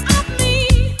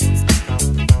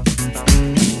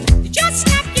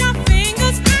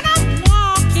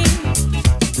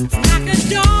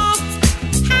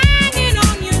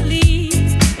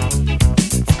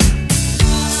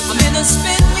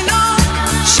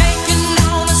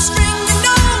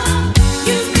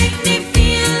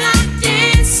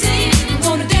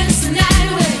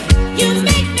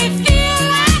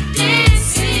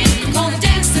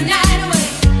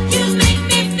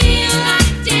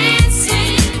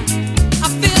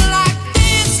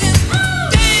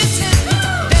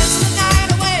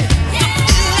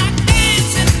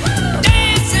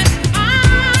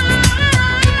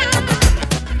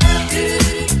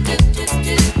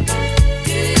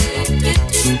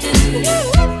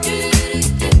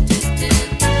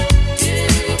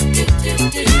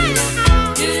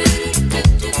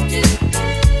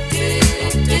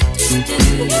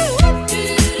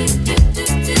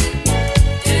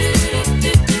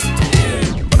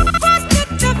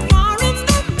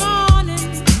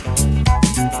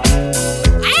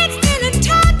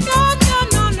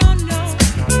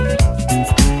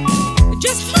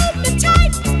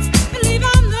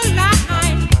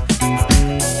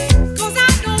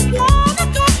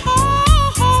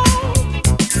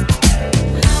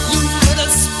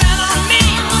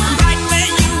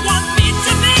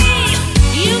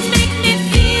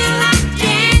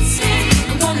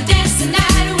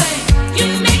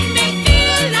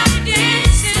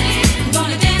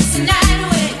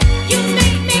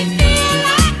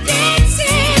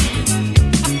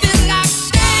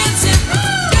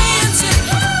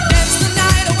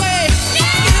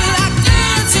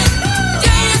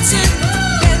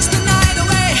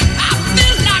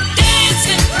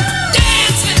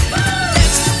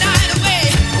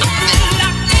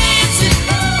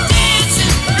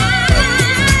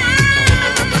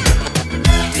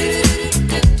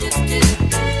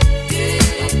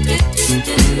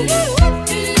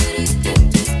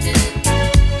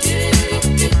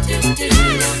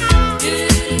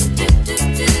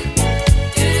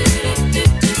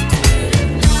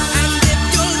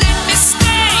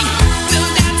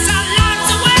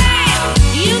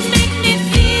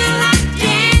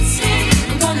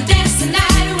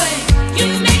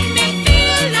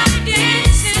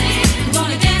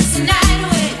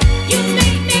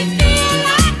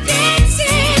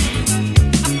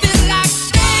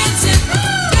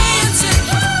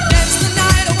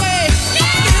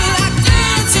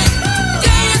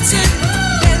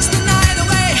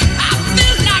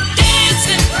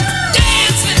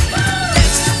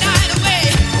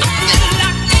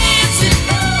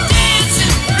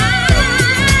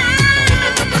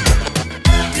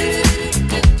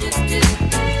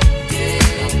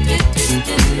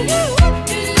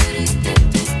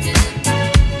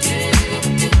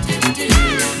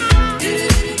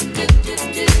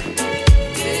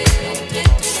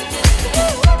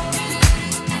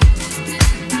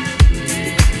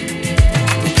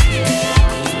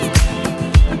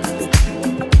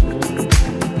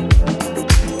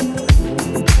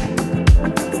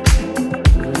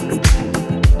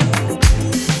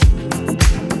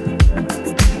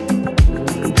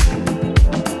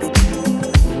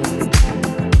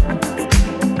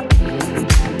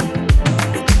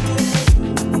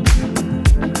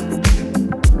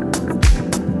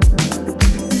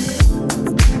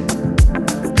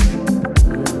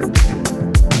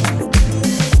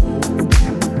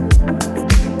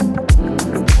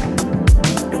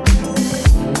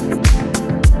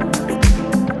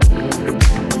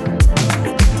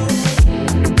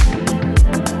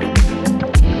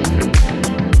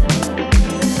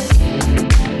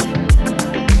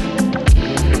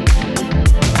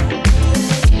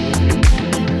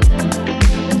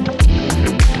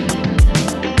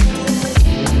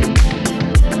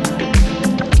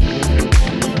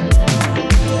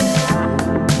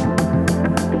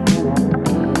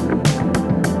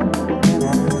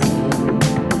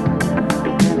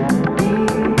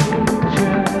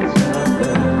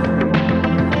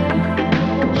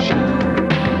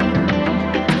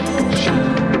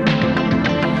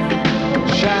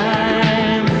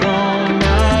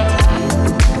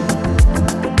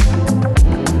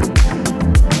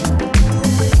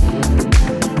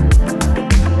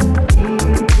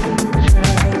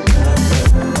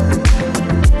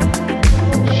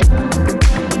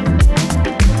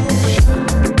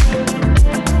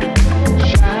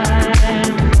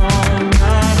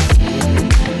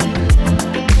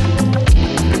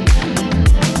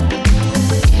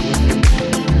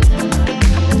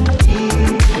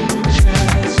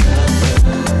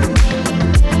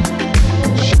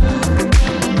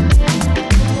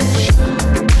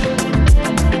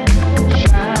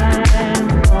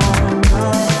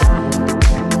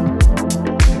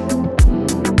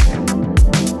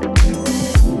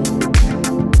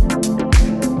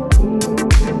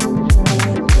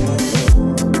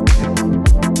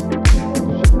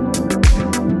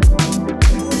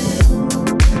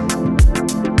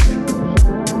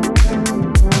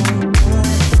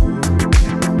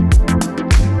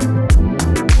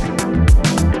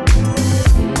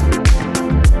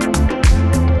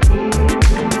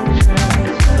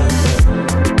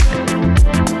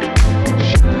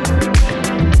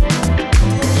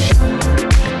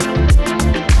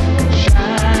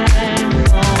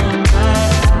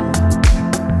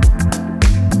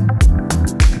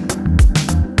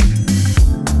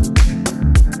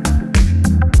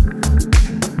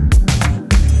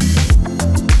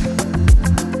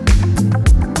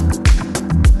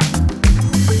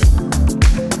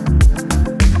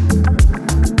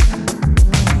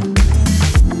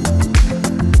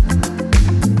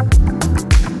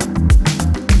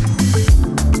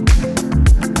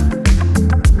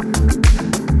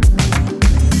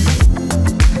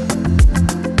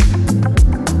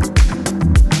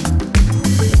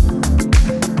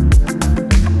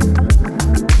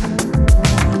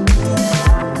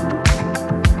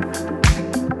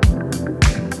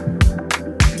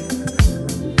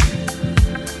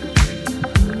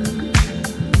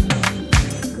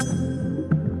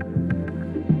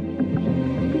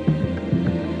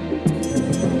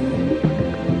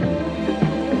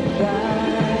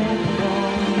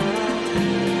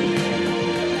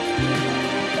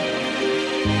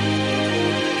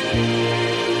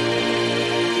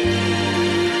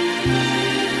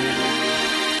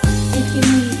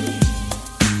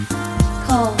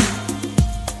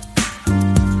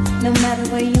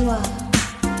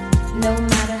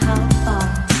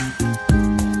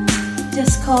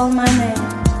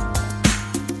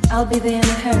I'll be there in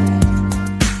a hurry.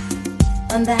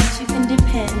 On that you can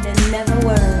depend and never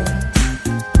worry.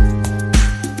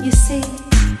 You see,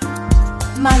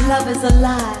 my love is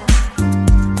alive.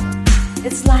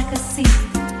 It's like a seed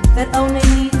that only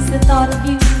needs the thought of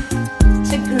you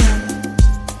to grow.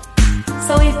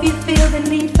 So if you feel the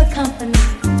need for company,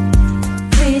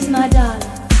 please, my darling,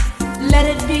 let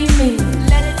it be me.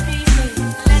 Let it be me.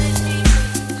 Let it be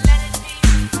me. Let it be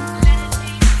me. Let it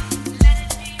be me. Let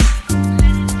it be me.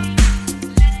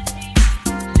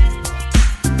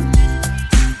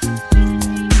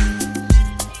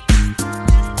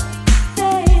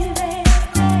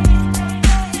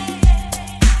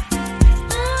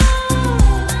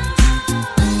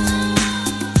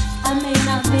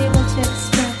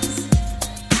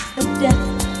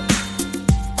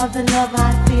 Of the love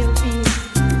I feel for you.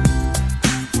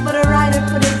 But a writer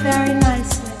put it very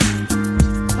nicely.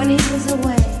 When he was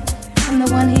away from the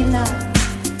one he loved,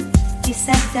 he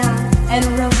sat down and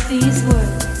wrote these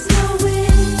words. No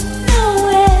wind, no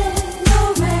wind, no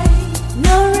rain,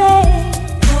 no rain,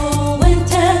 no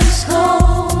winter's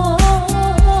cold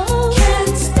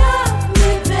can't stop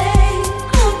me, babe.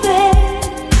 Oh, babe,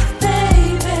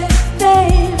 baby,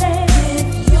 baby,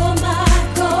 if you're my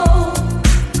goal.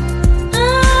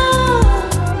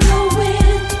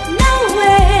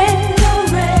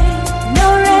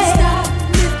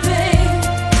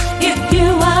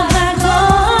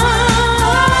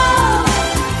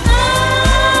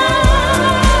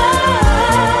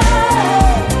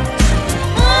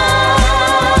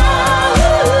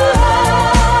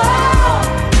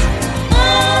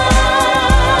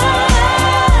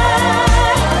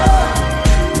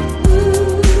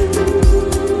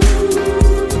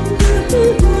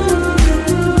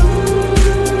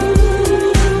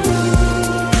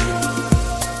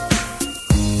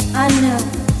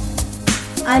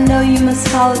 I know you must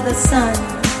follow the sun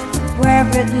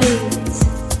wherever it leads.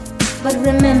 But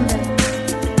remember,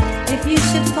 if you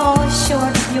should fall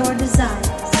short of your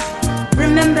desires,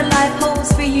 remember life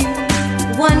holds for you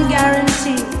one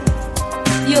guarantee: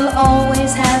 you'll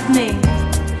always have me.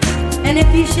 And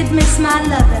if you should miss my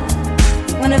loving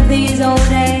one of these old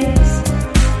days,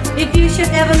 if you should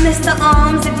ever miss the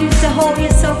arms that used to hold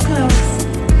you so close,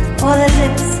 or the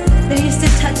lips that used to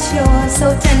touch yours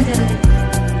so tenderly,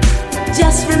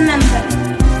 just remember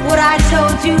what I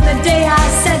told you the day I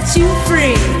set you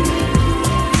free.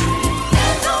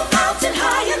 Ain't no mountain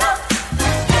high enough,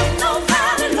 ain't no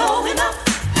valley low enough,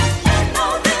 ain't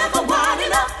no river wide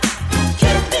enough,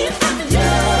 keep me from you.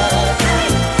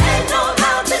 Ain't no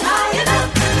mountain high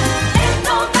enough, ain't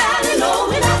no valley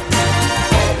low enough,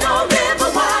 ain't no river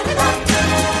wide enough,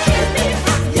 keep me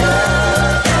from you.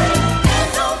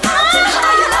 Ain't no mountain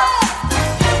high enough,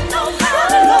 ain't no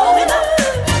valley low enough,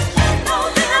 ain't no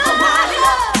river wide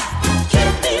enough,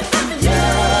 keep me from you.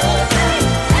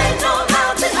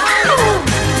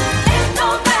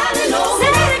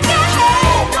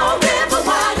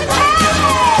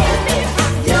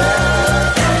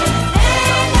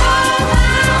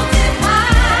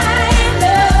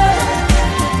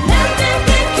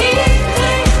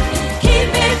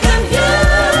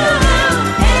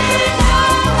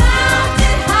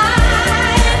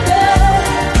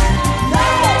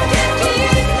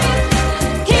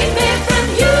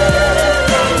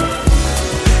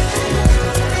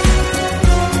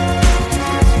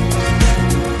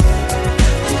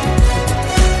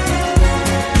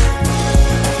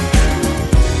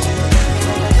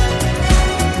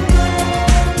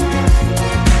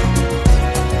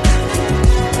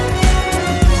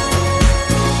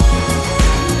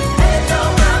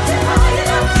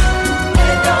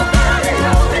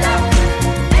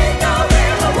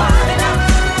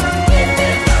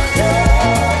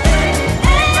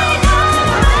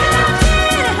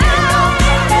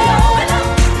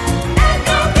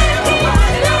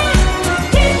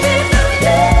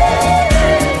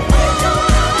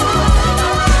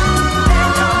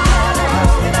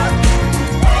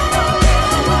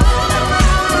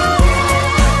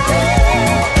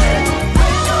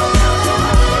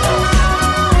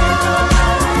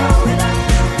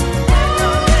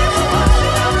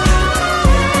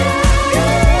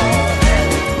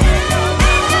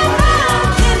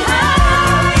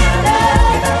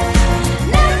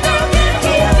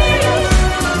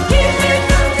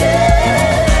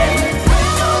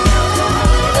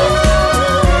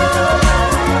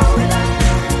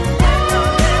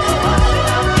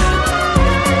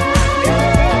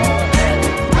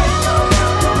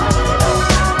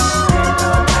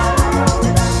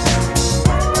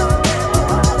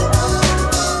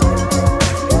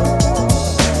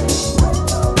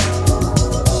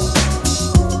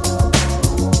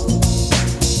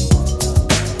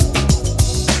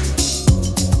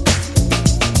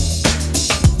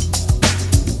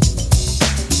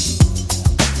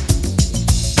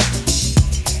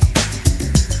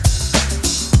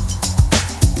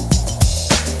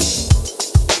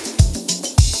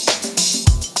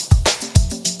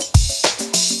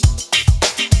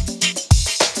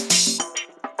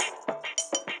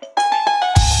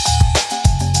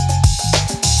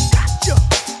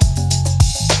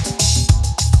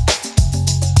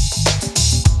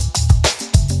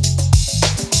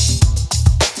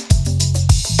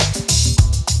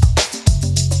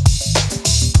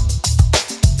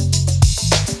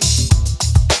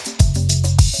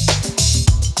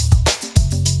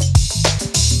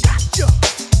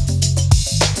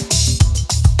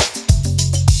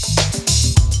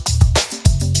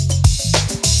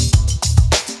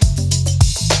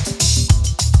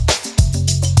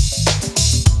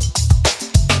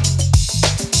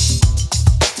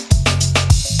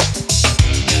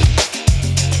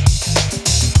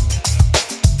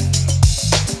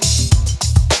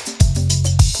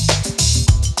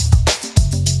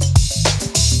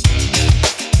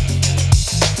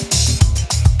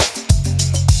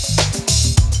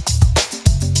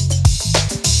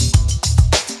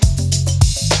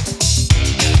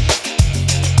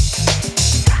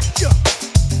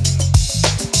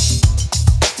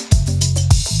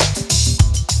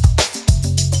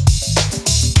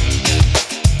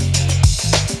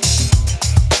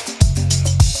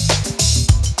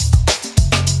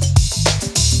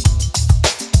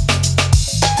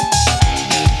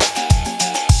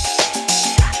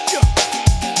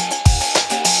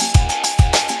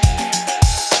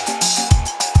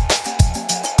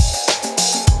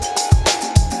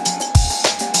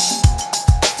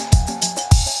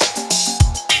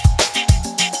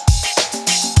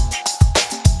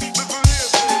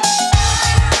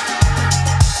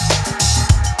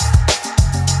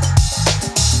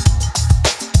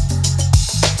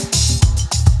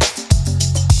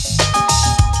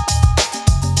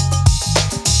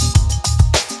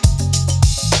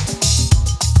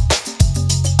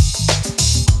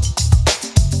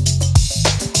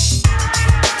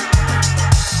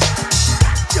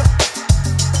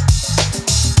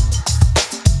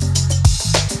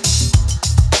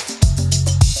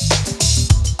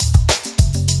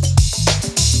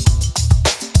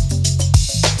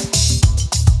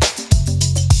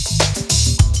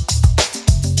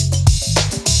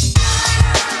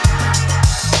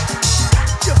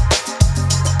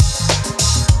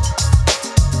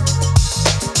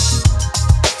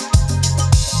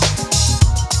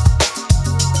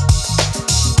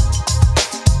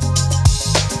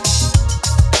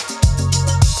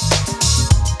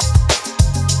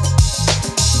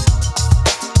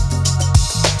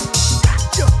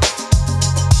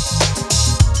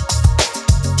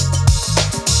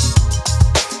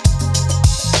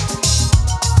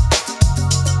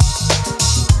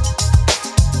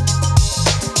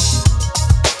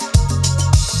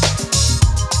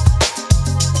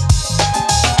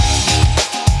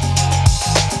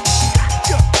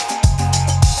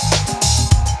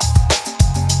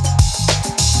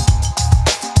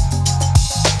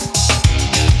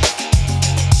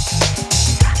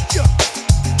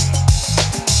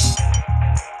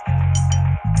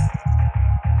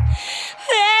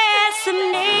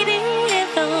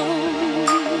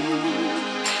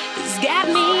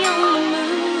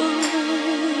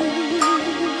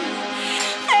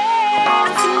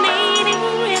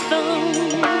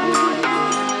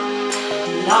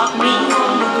 lock me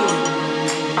on the groove.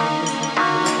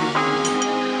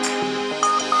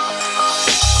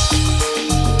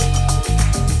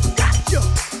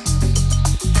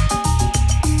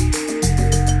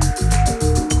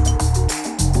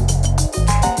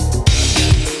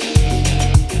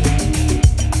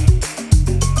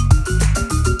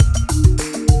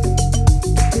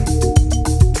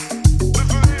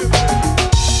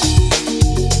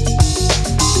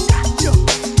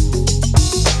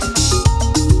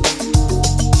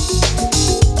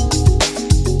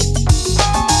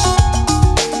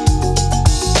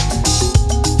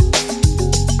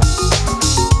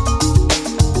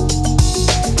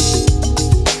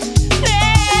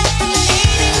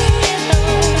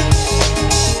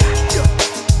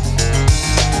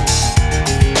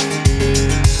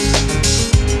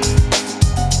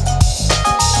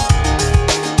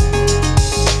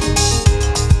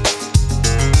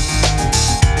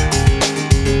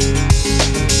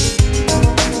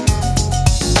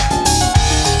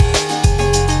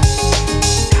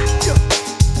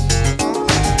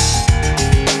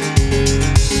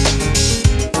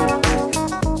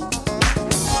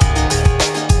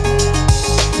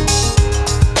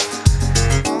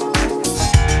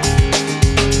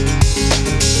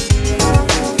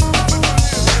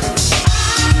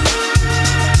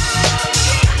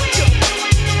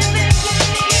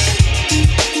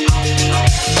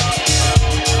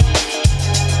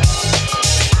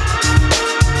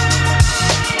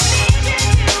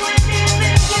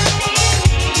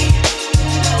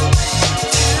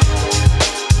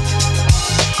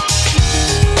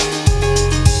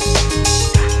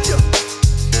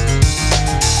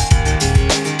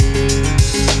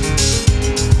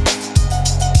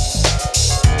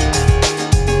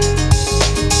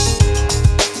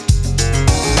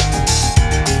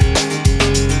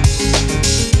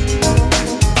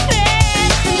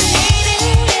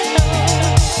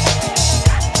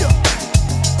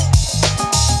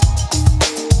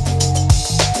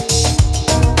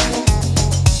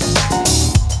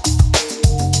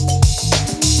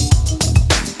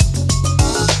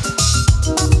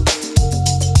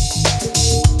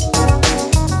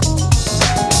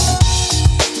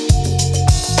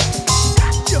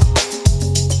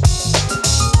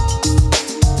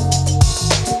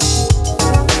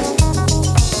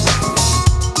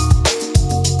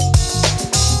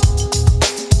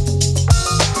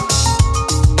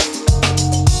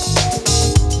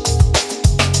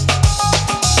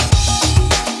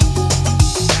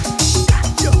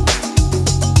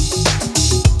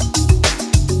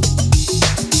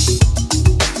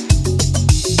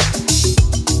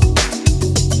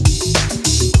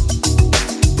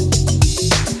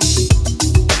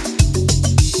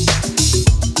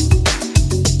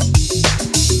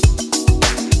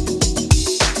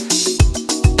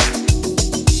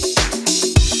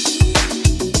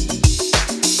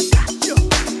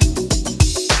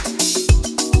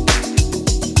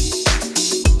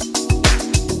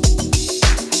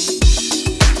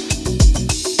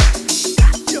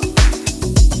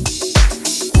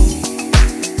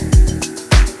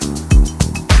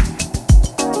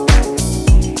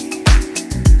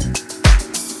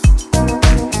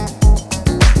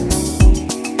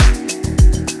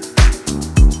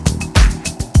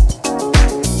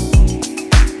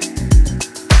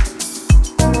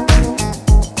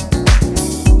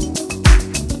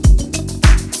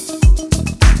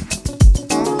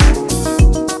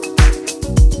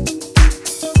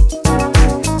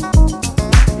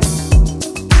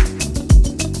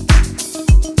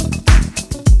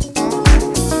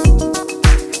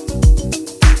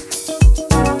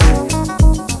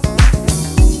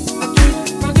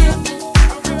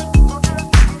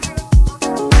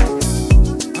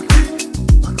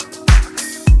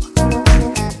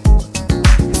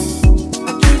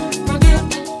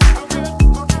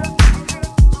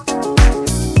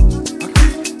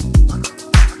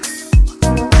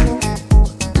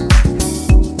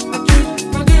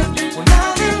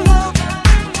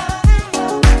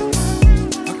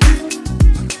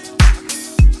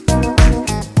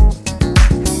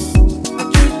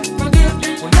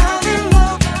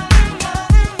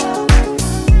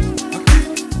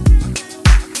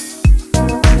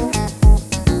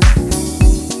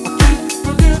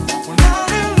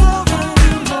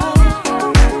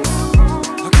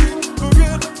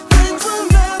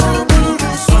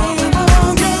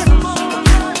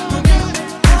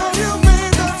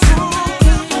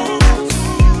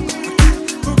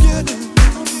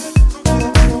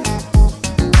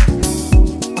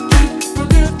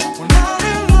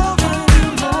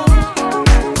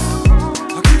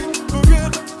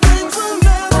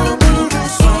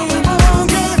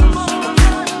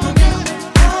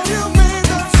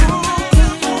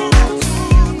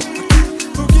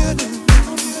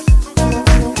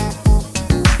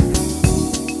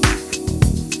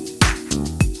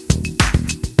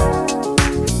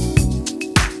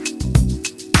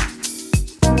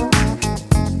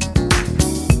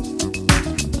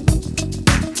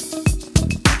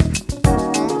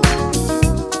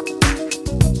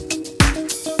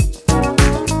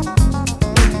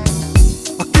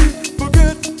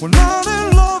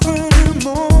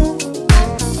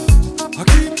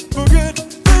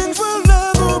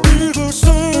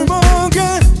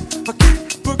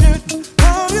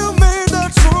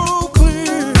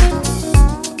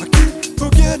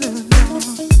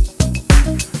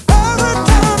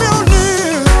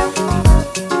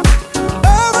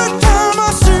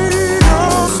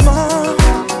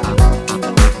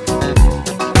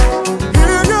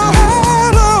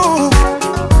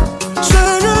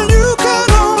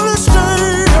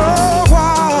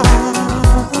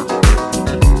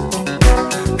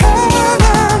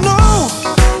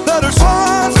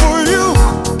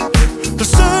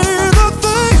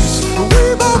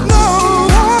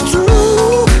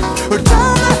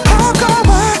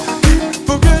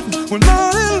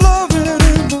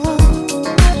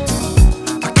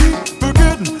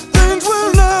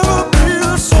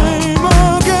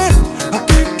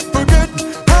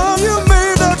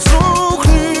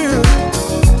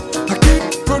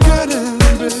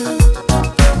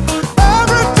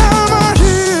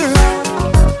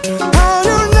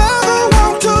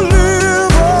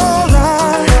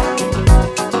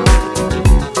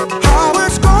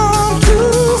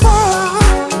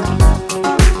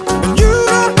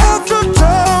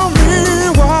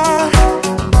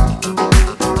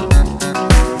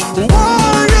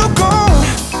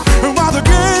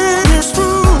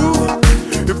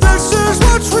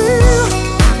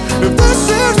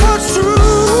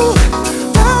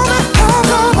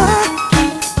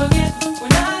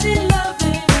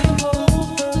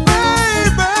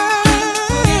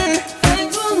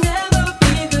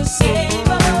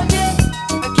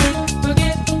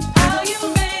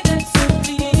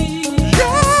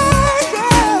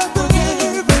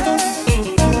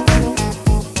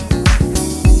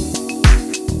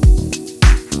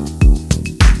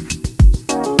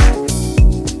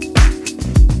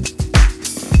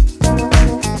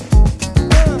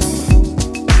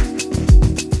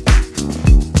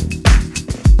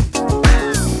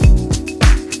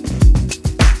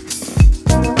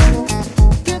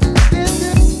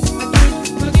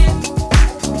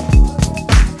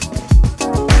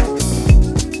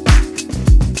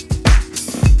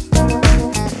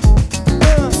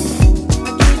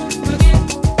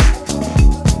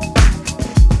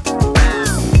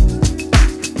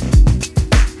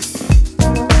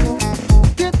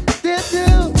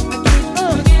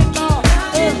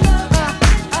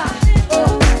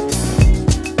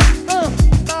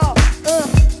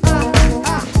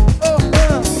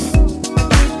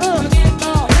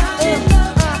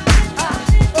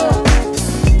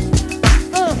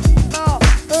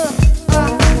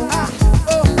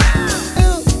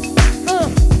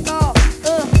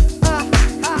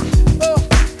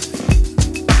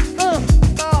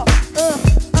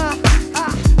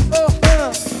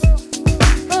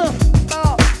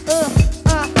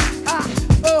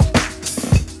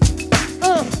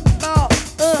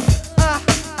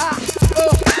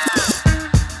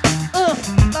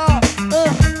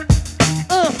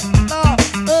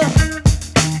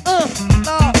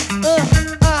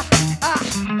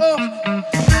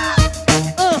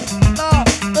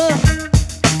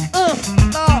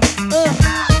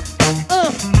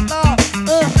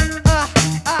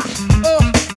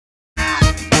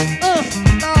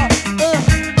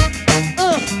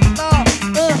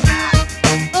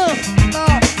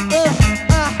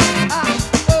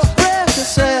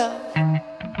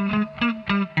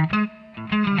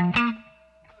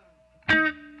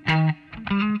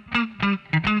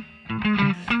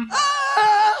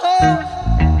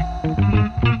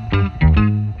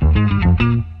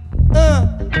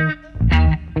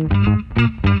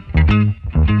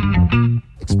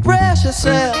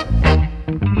 yourself.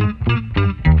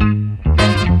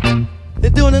 They're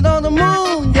doing it on the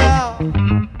moon, y'all,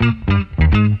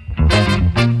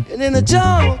 and in the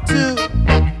jungle too.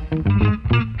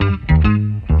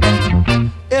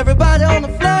 Everybody on the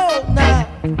floor now,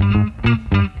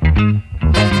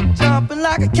 jumping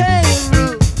like a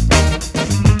kangaroo.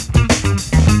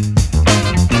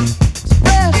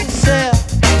 Express yourself.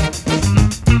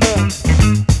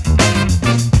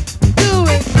 Do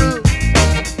it good.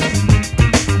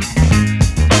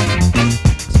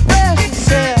 Express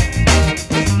yourself.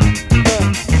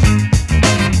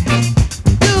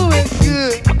 Do it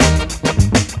good.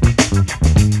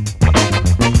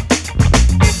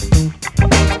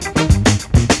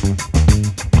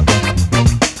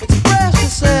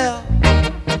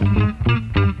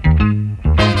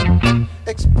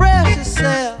 Express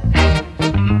yourself.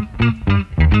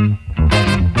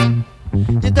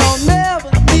 You don't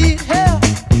never need help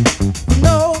from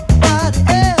nobody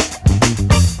else.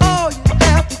 All you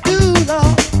have to do,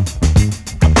 Lord,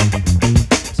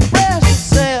 express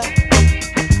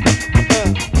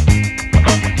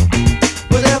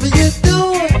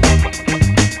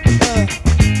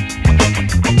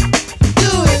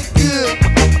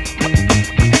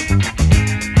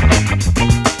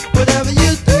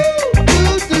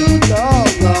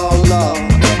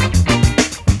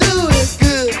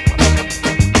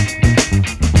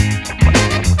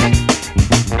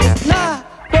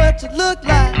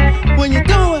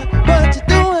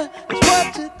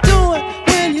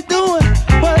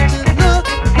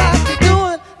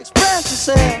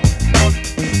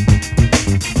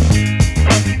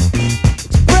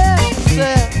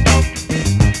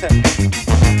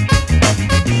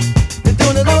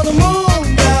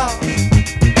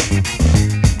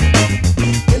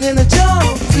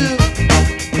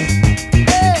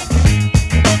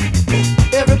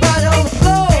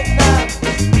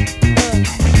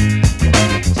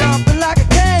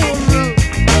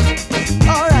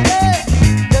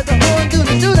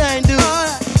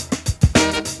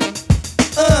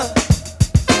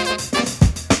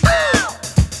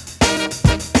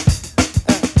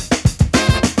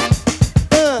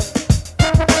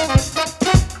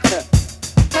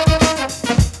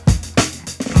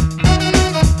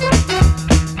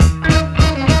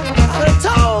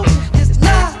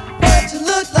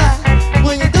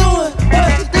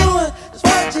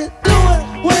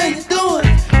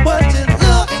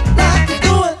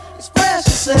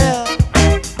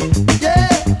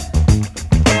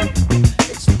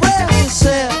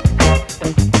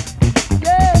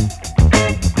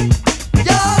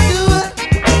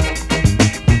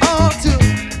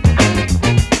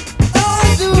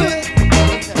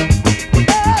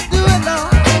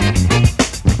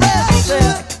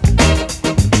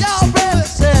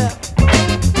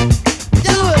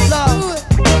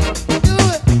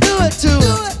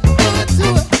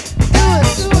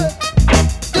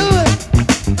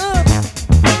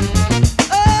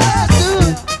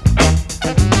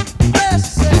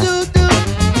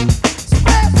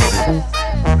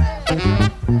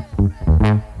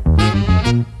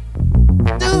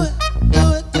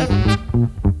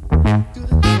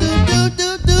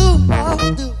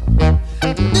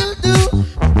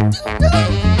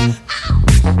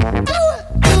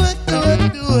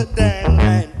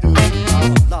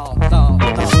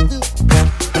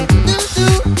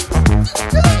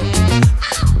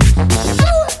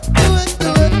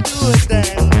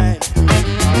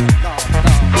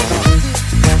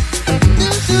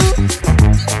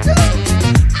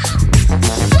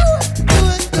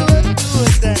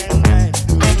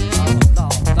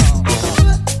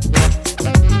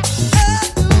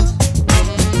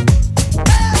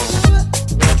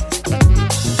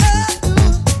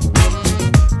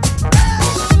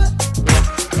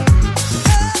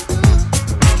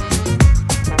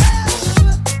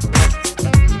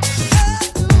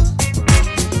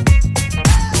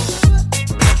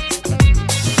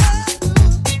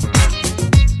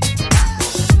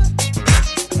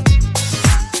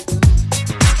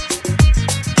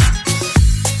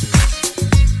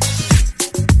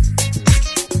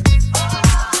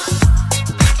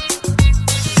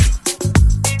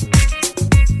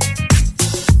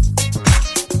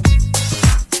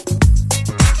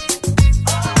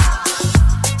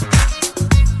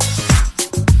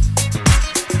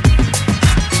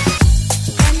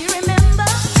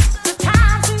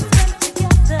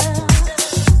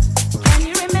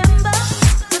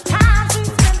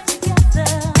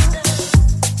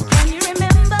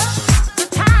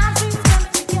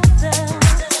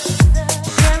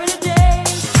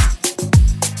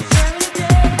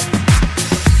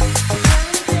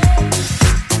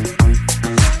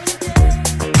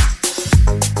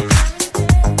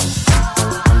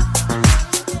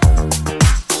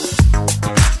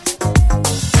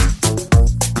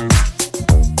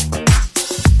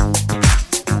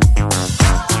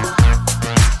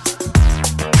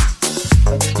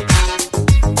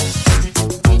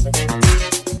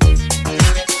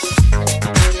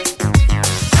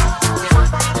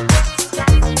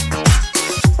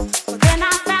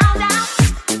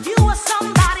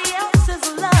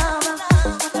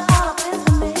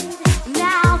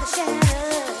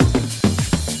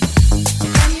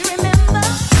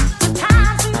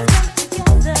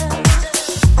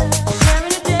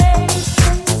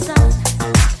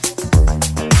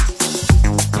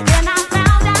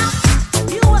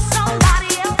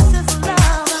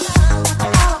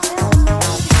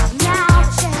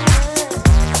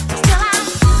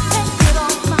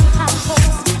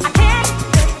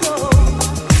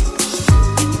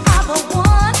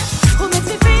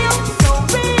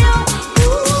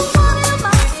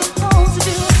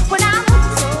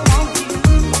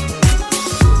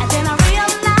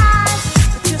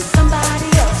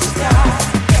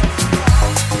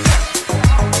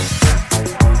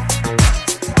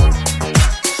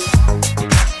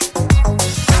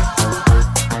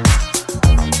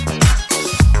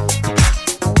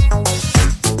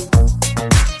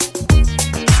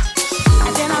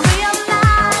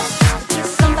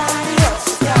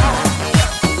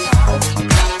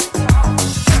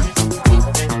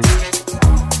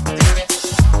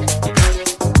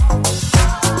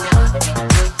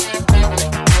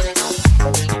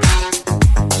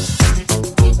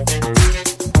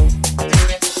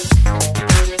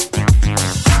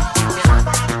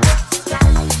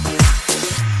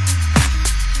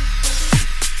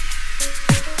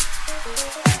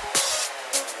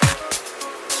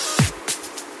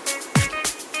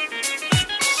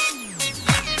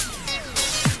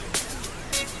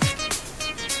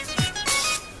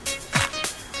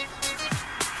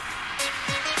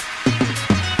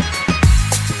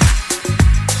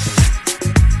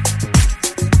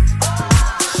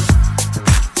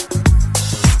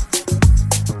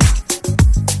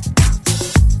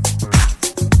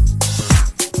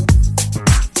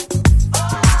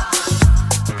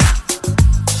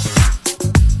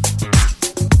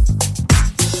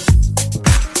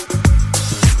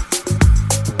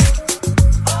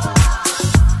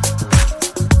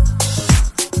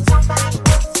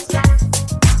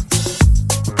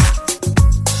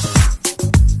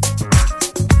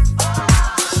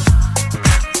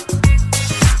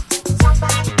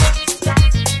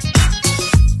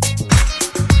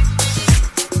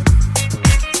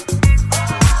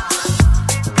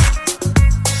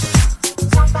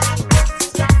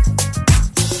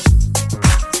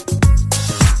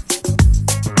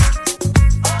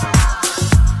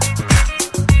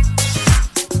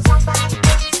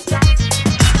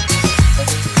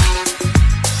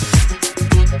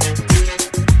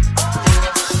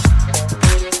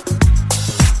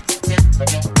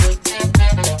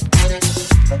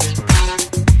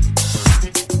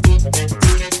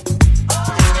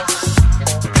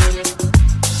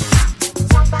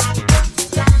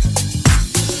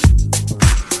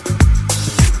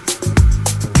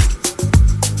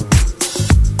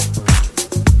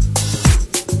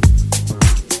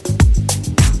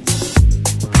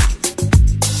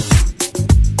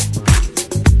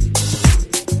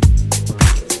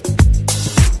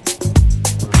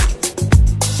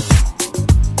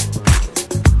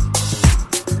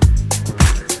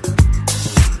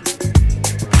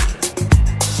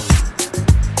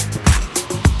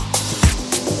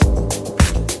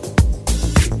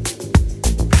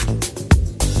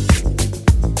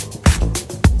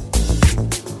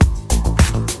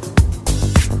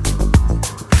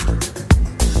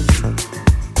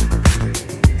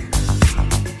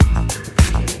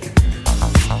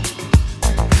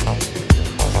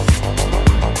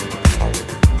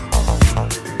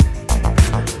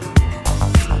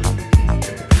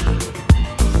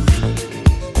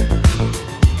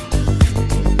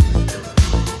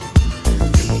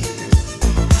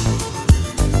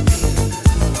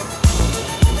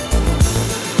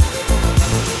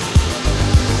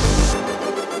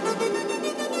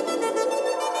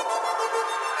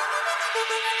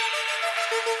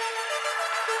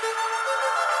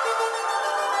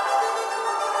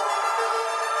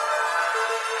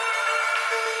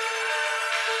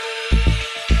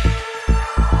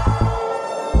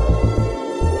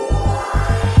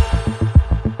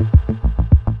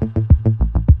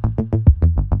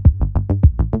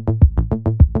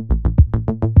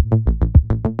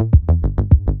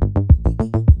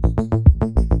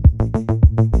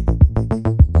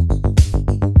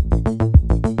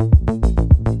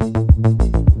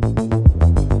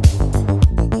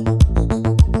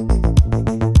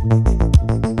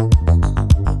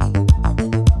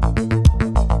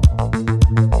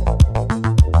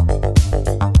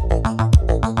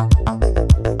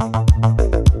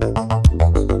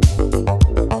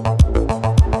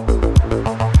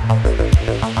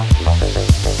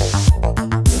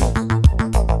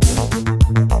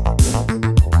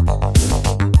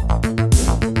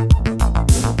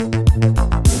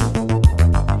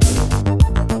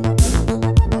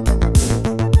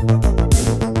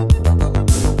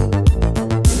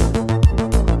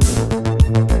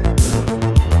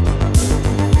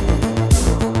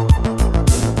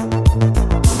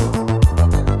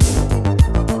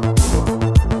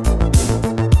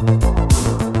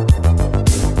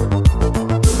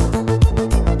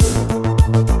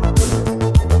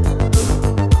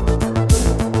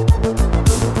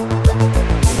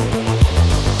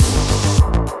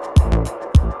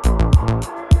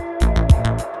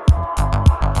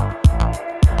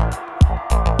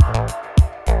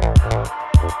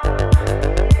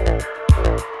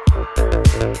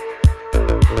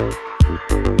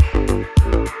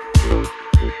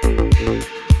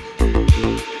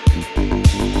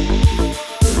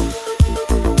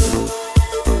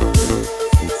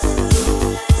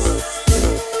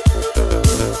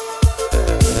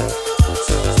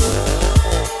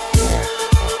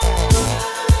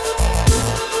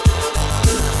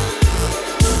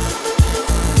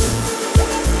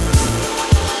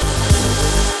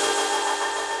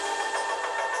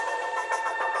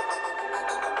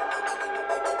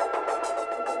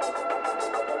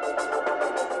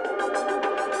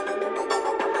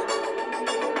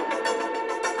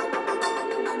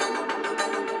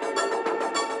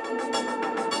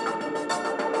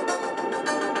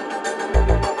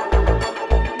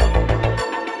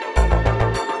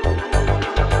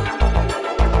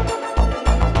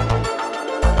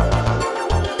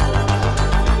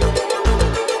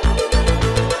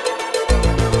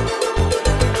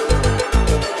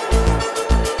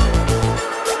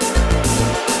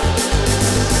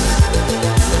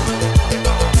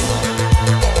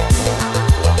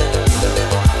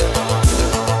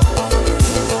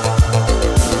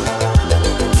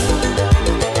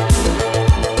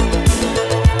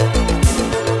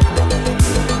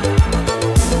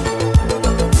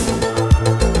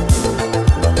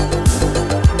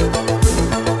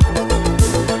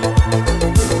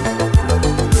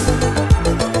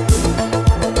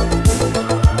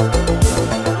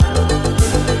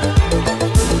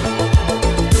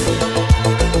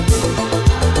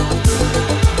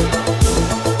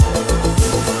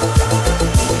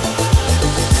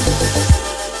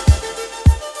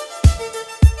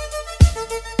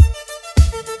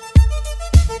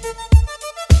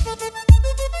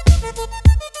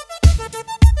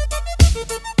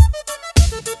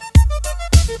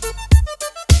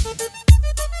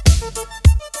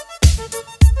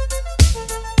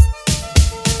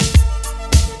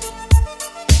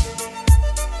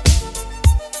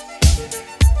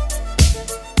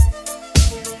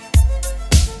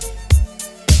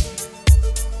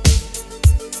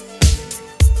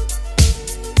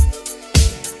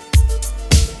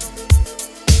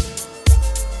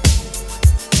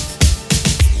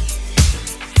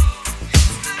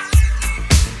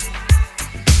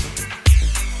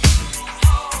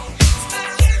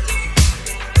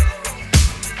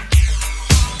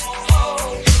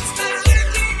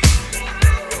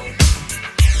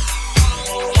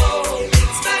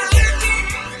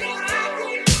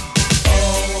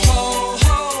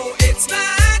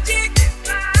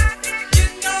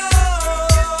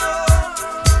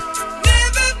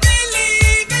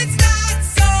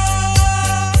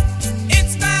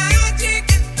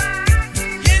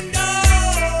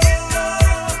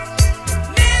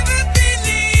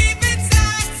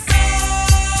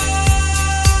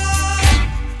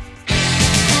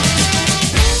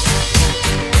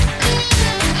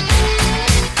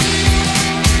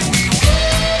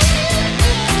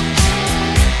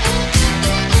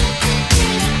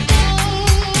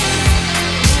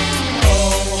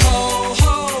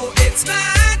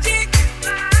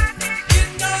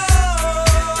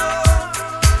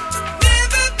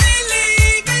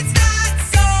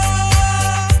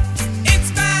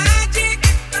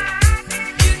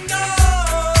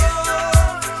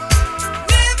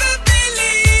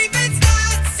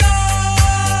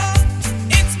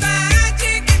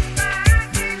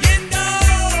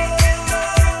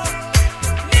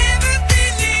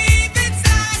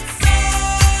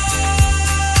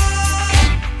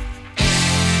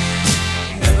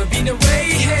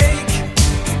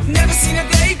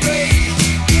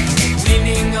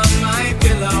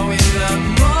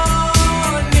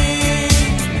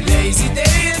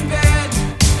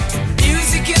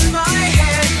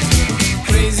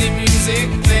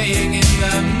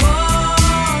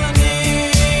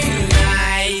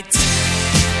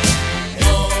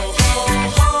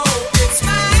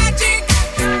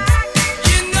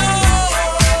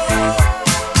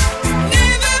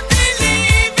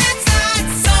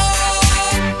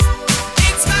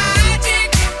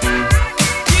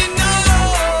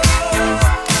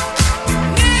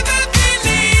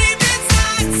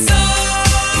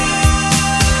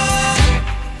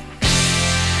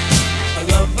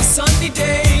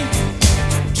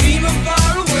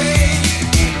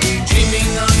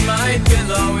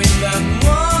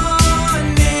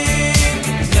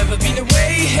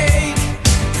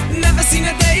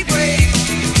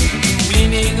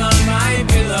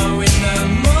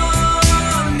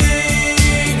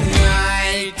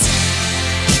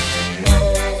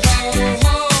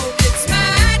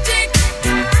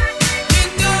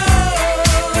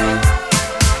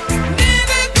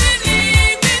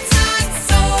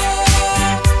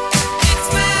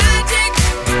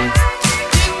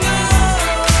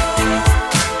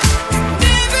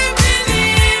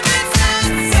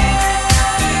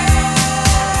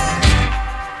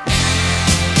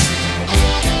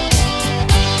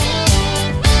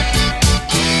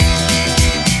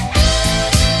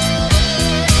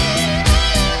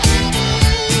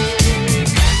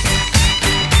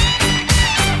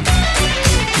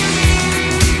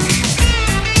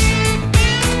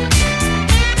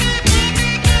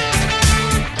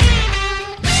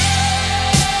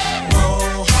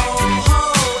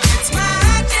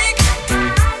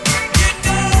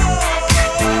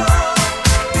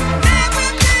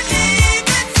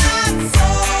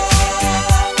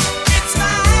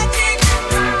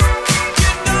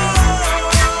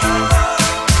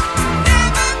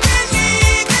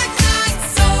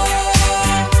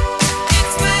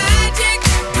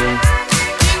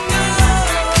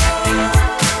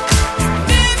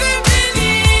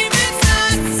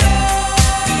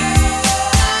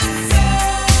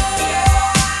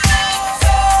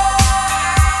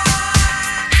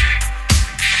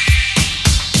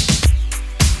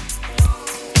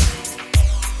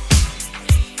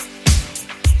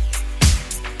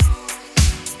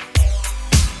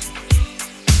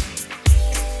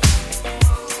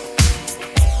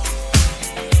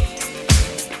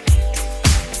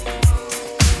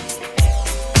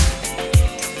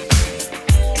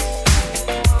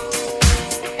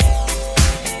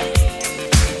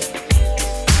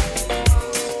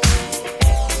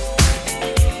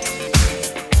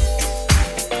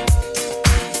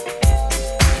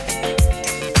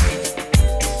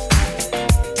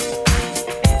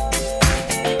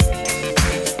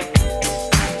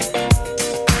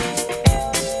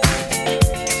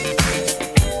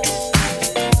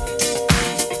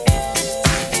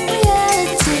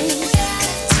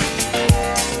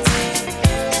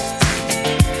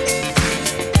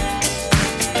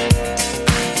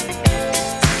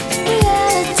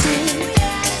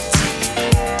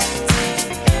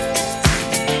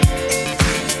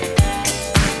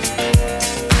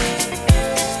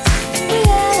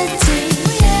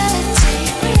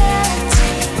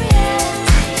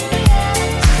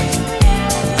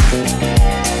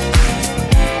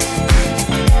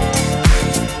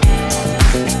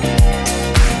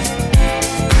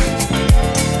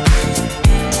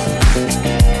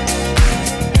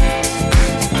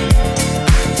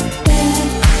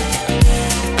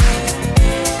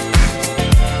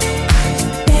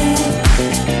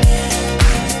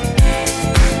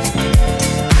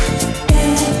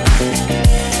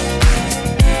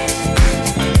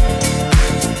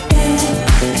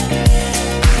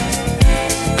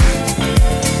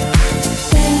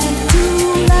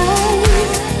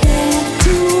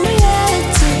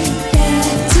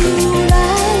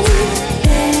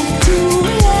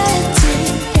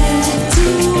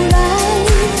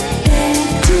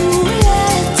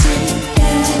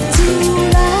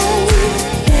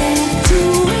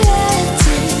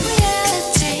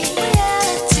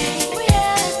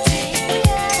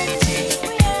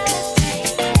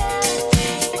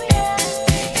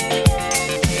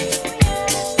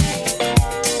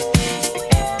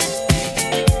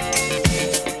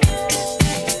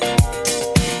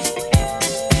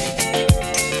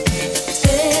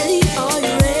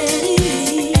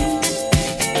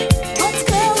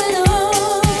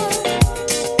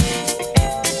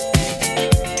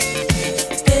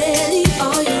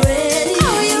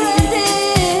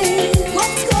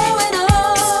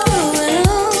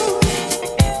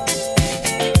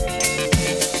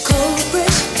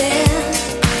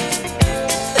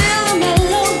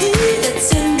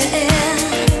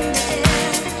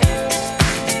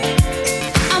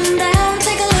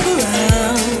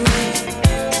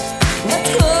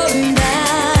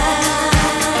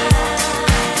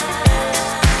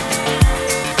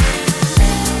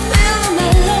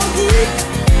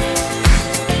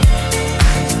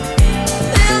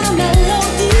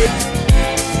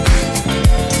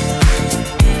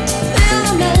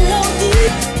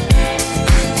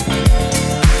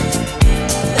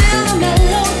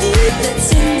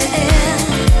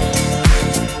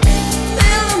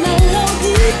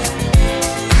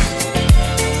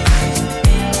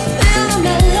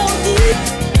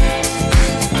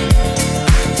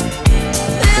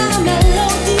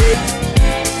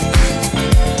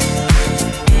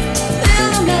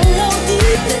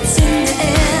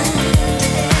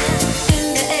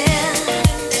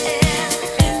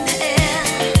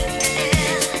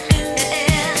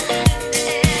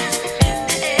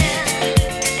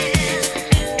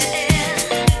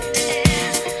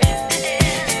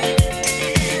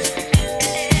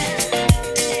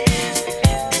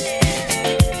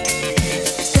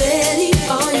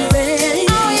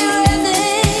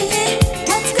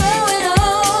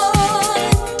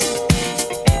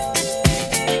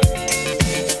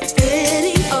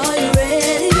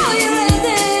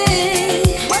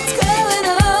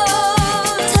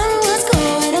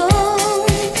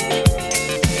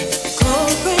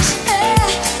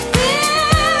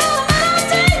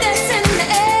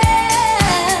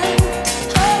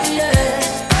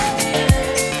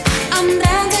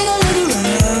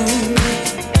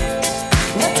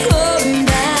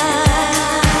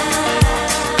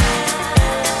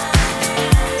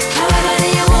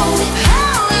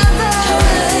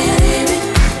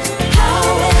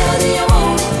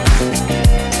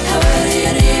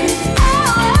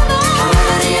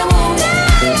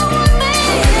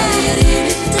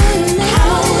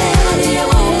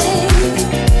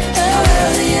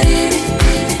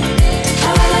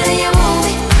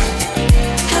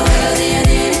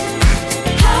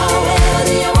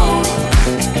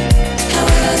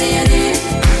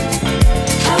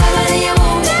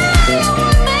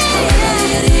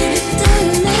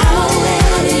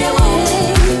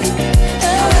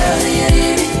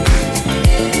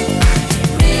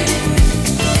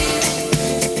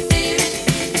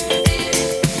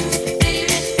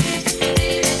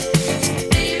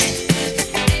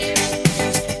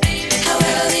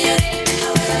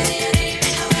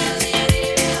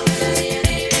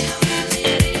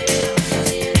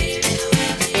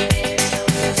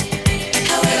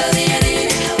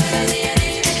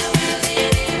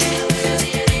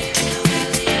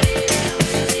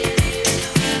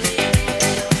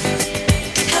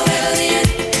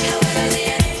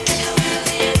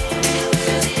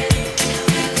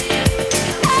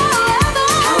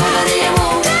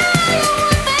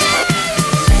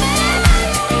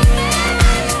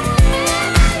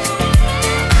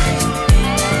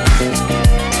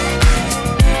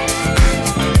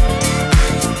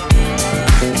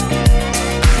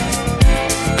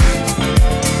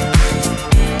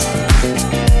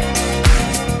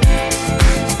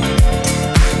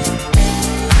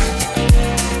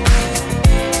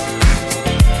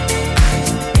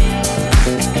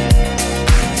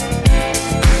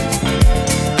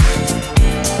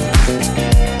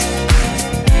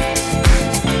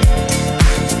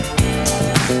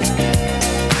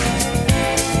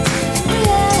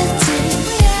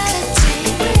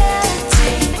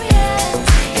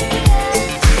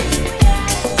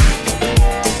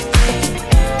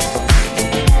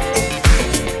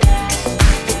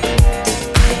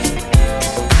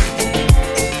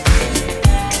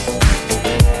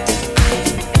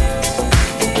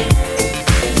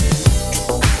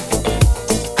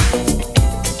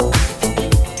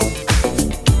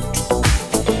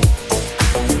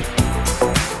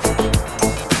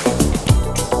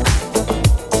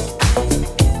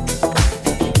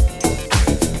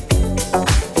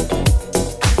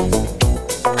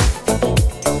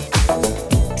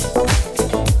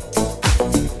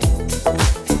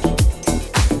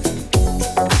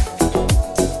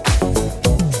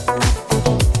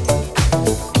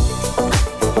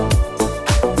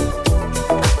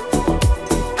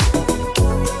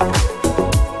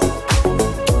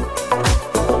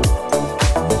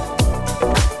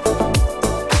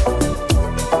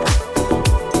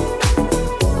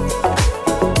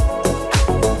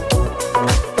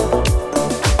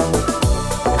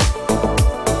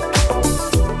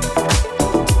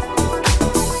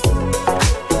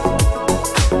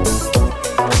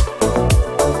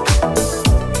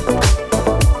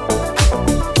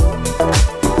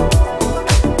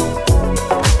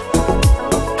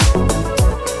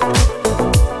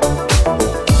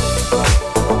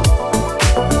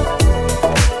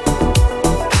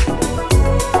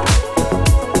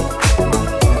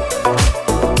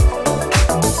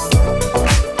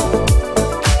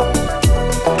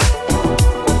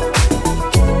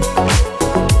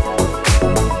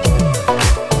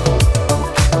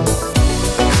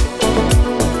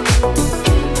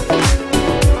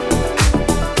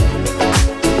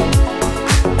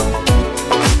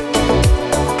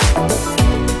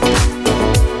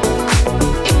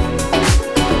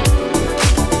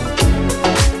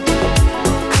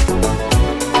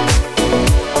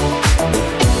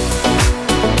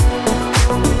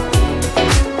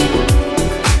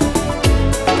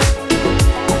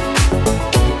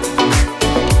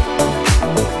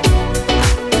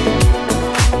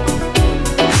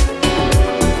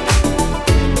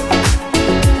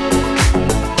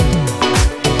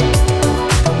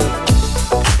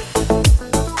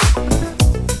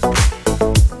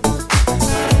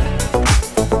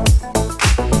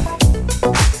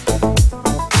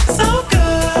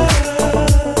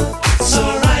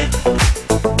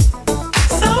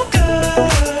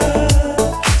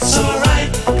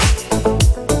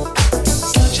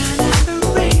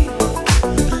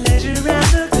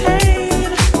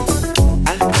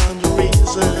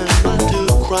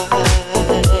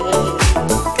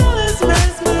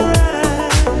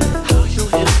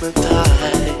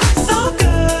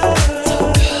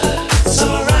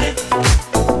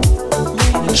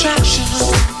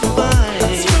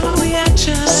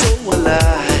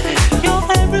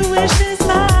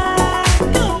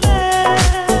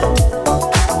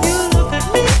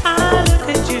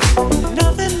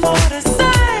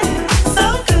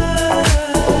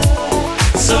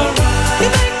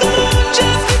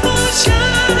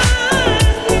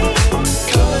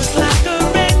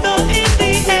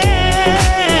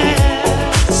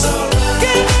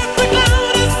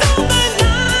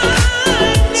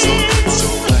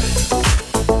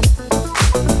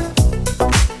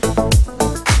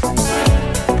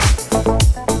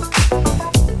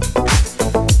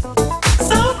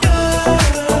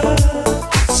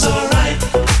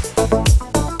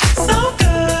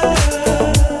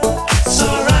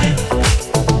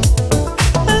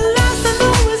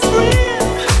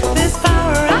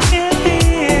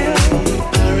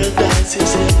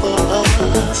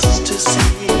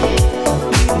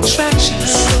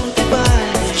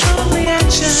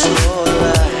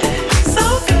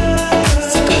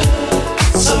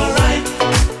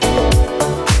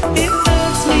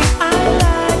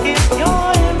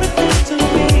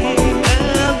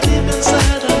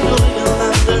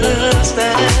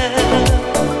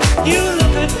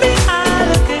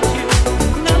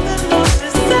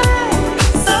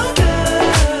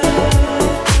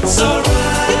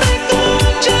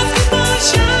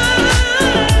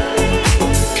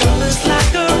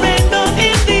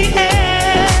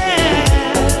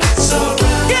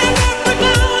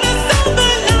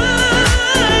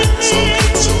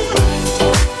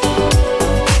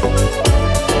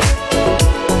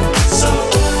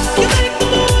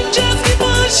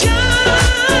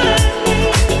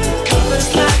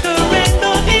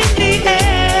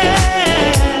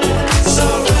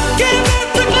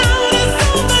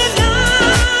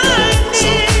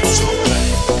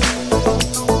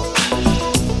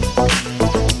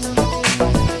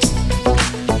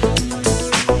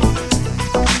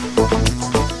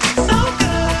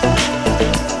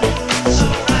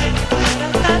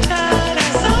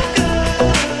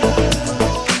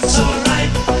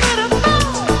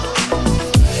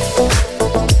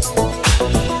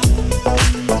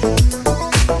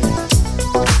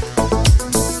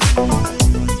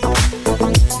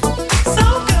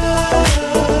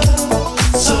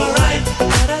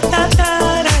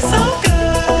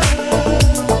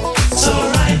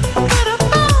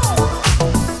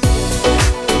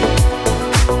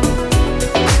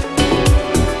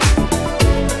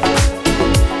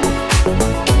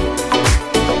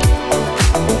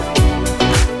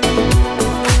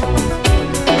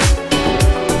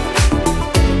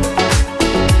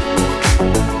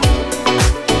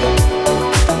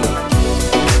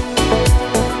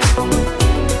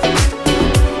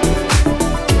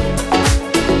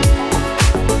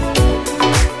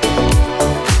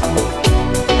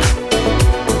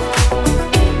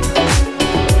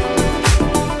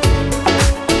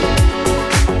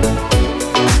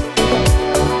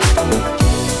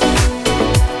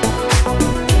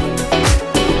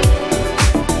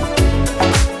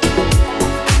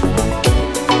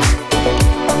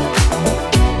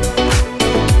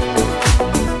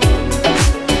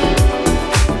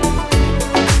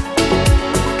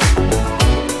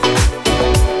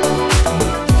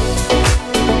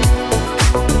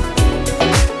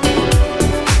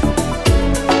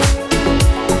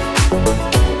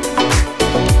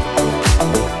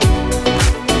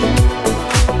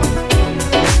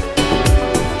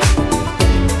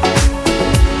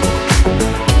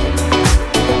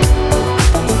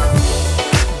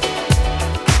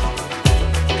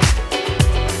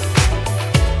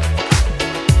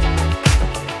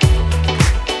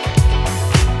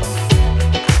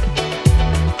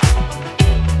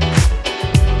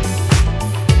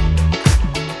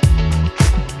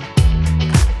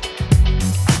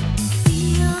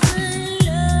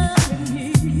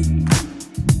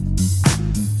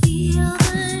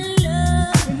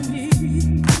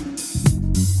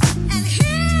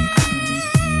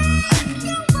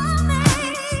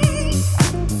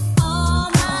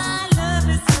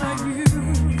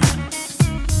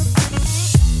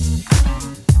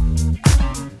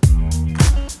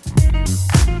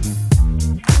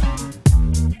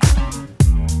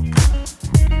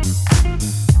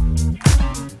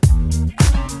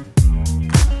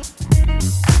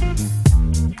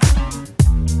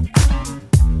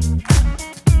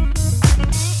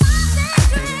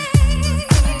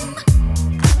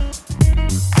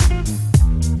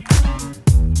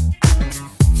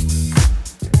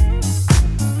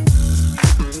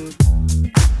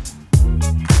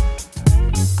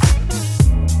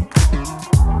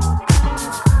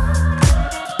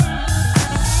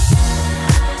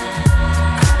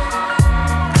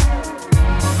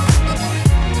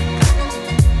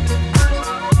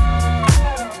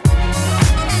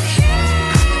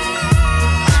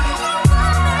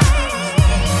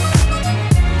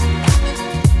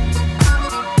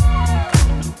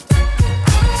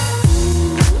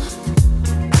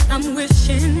I'm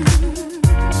wishing.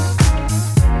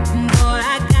 Boy,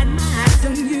 I got my eyes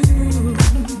on you.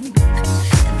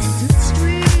 This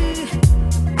mystery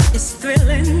is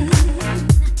thrilling.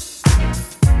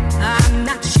 I'm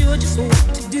not sure just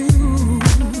what to do.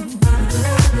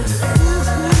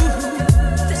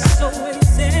 This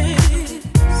oasis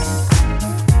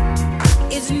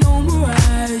is no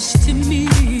mirage to me.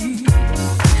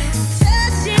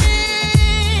 Touching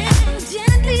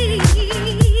gently,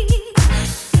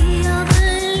 feel the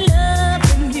love.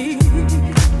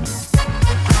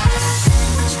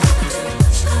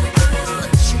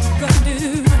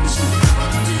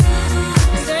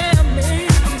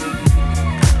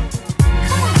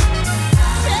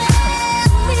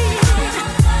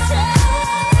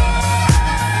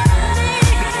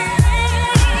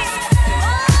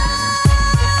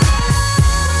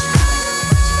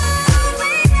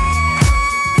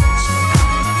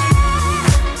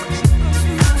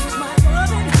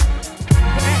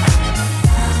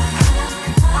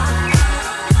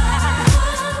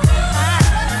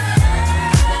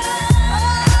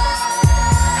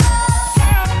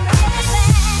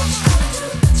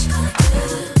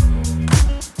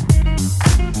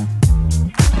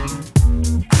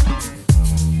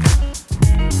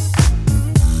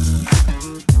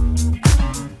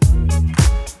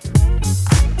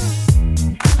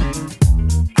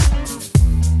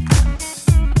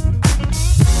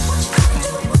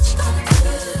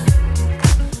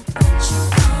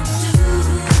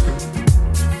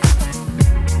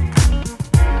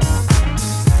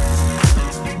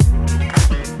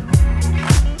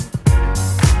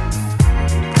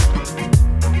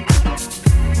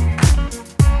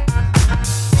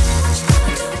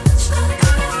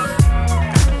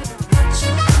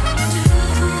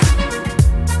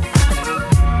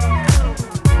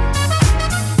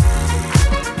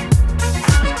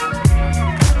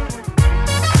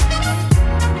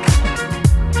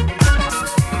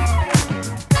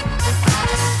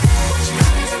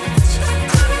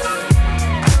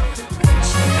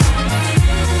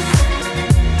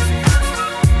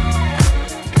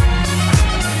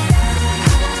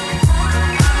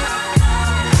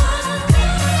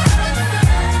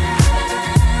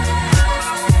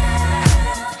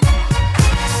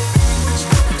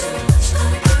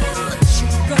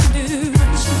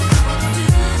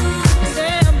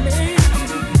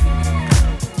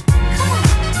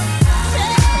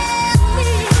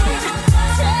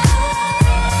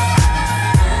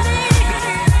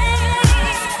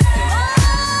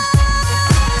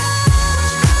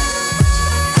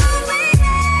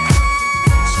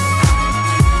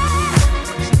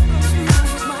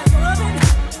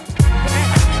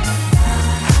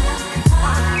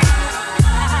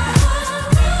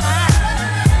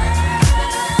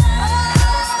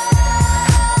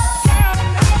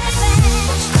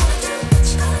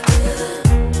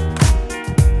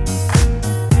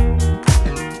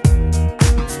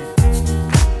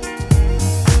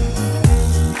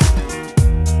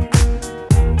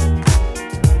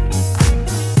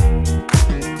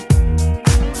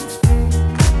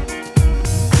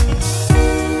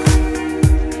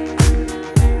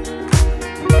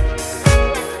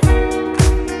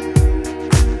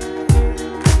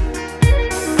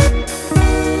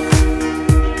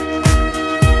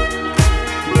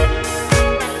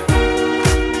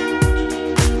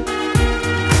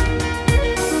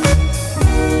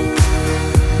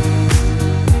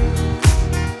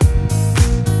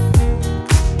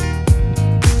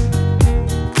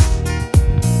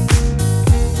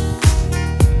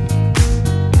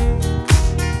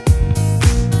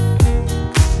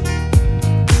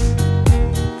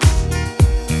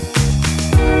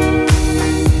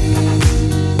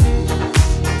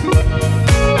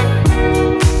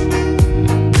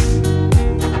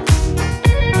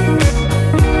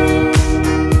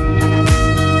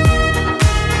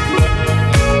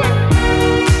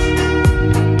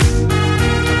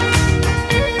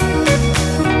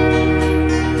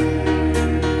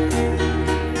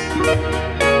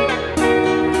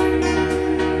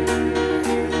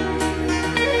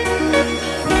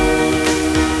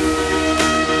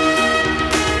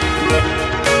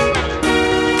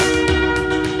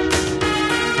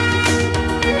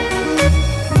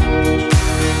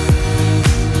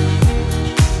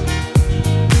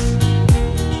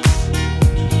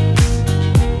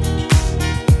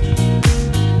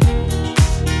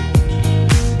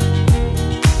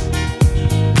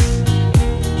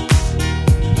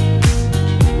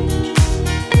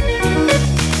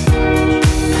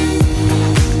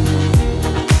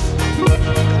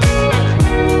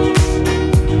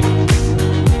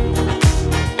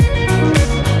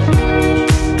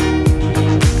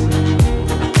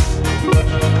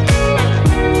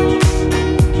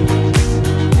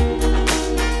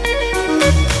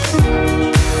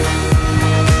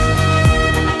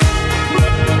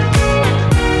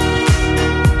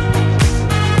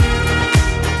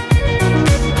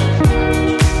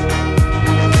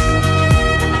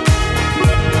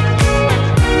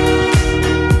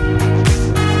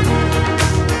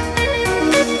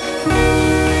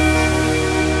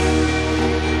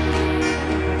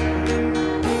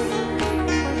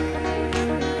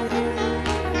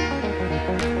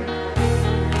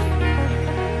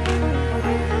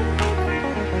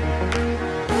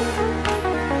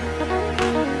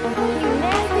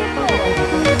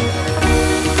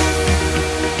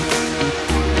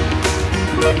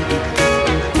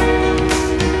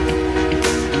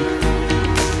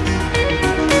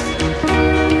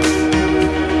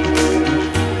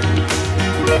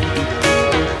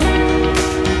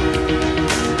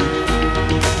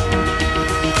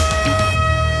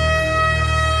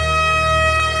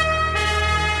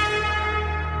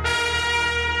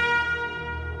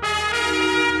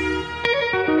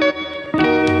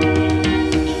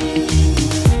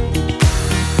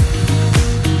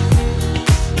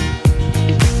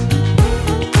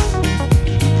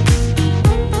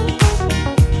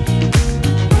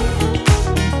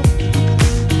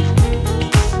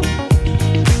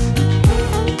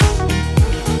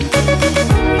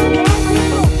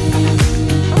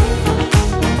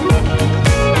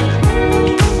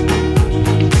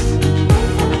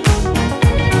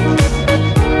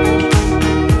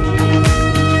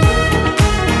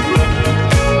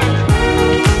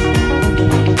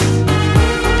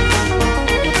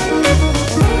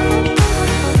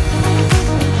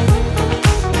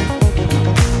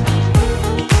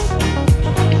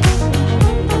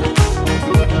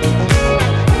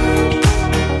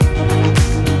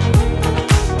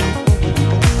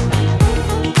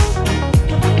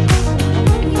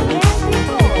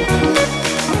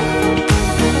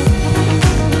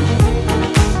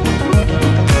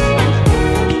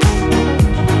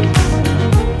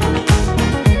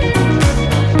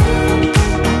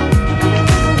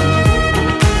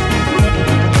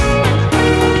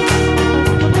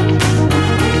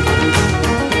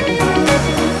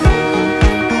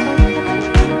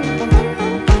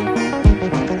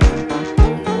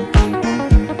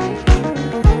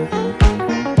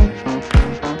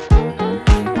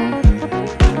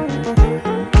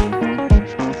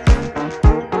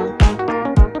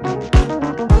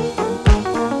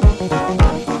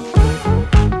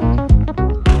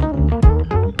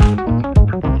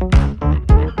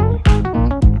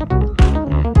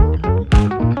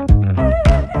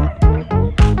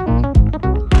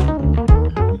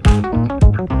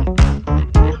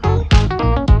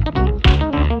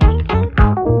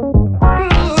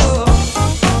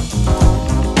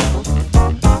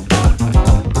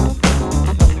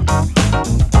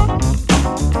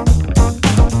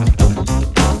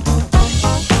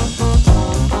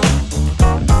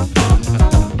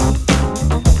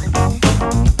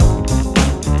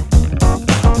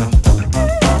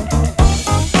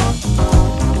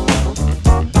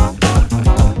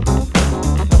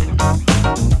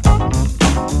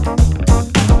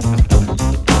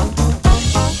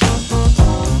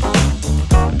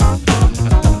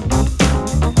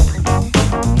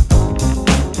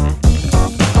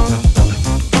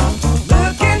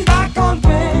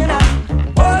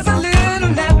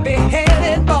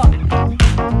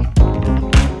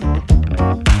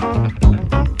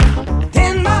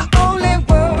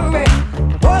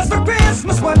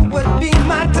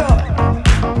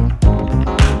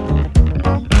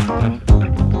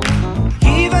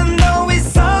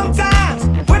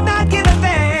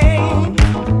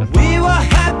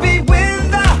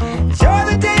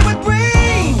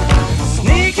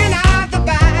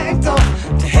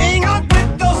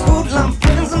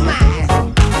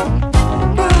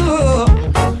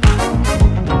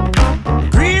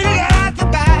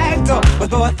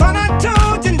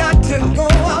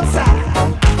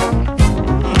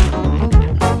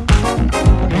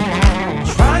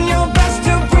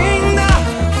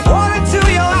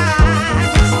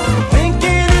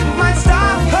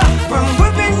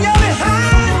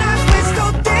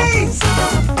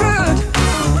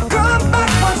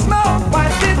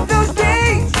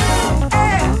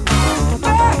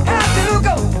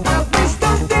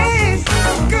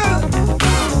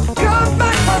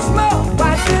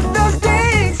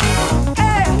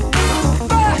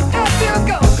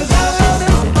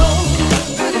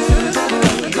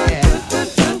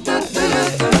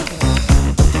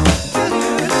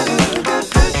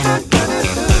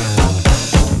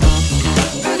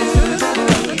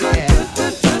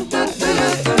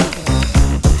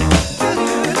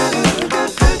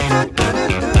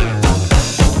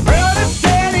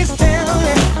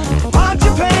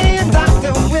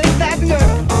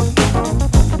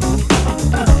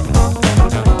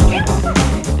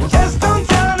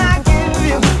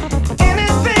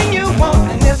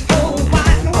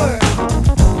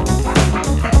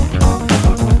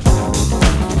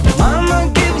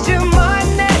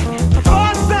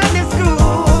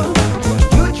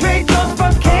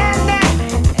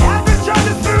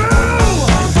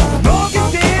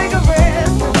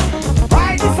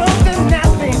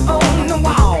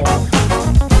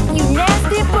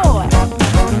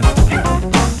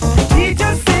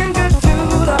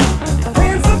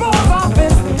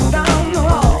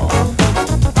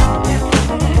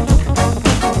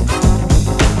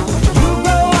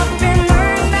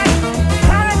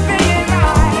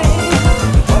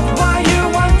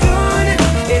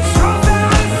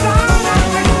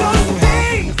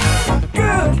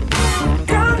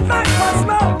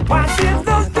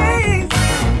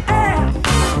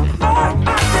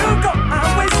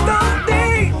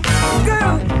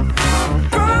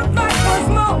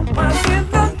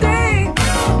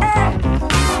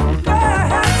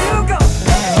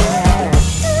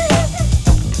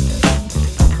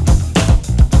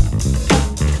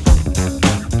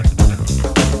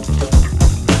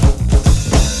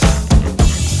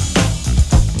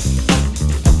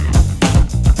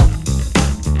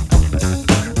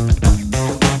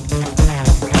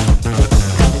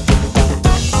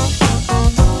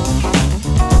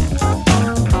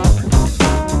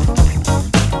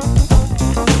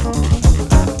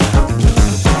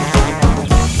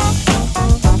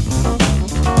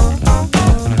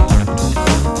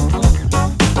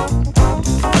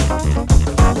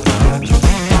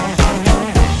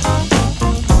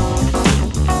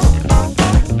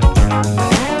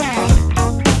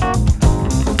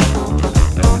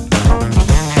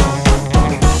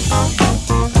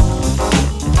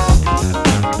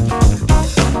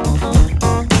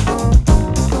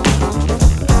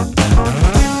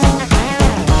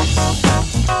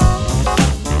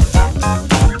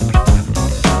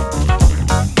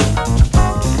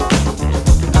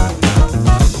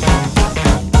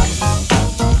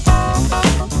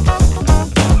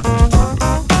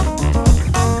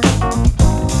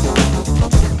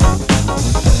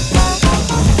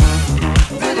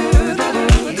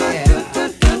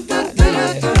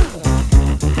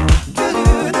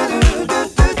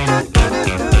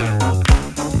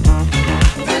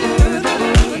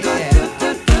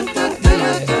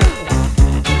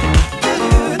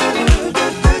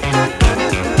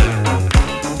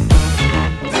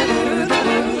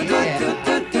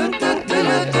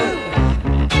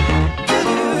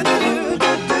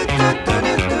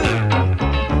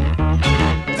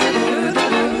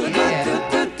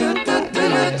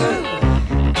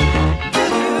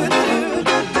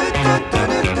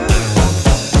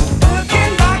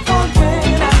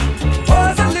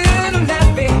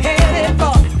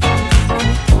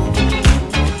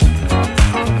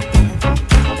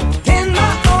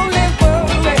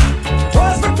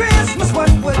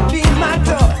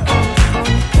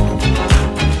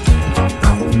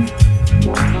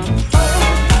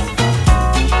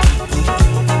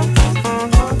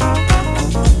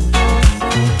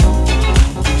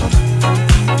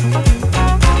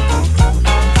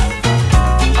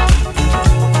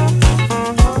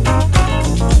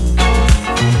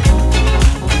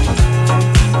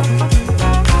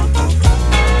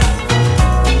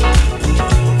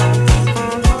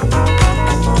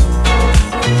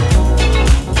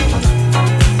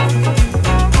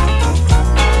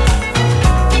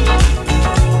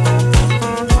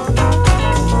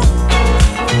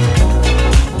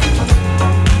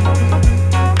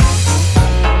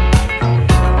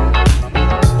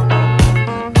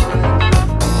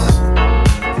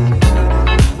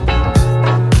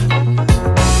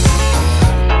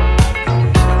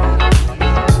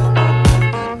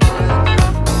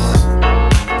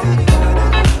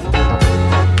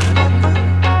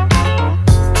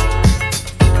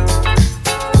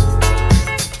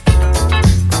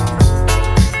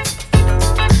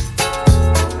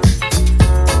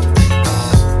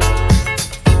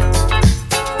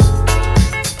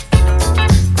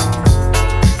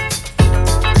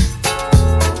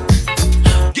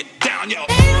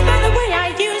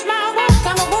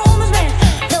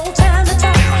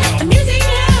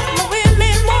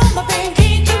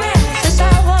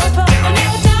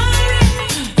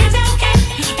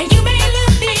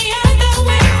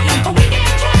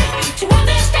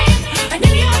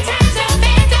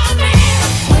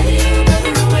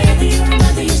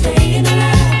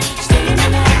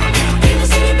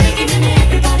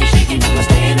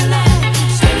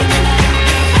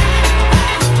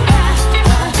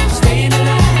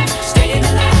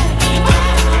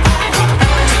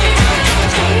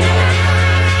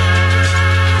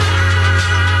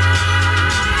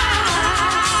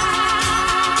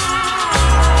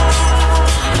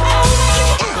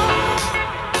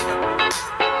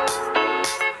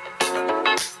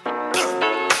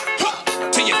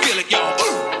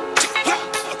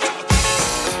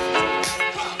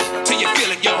 you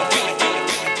feel it, y'all.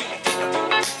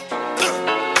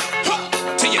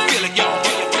 Till you feel it, y'all.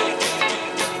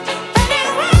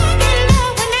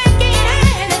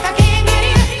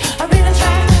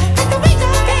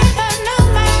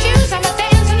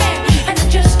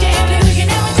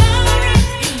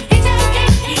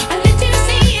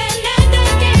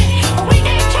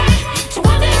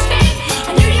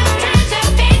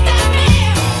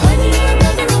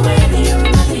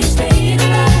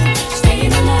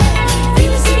 Staying alive,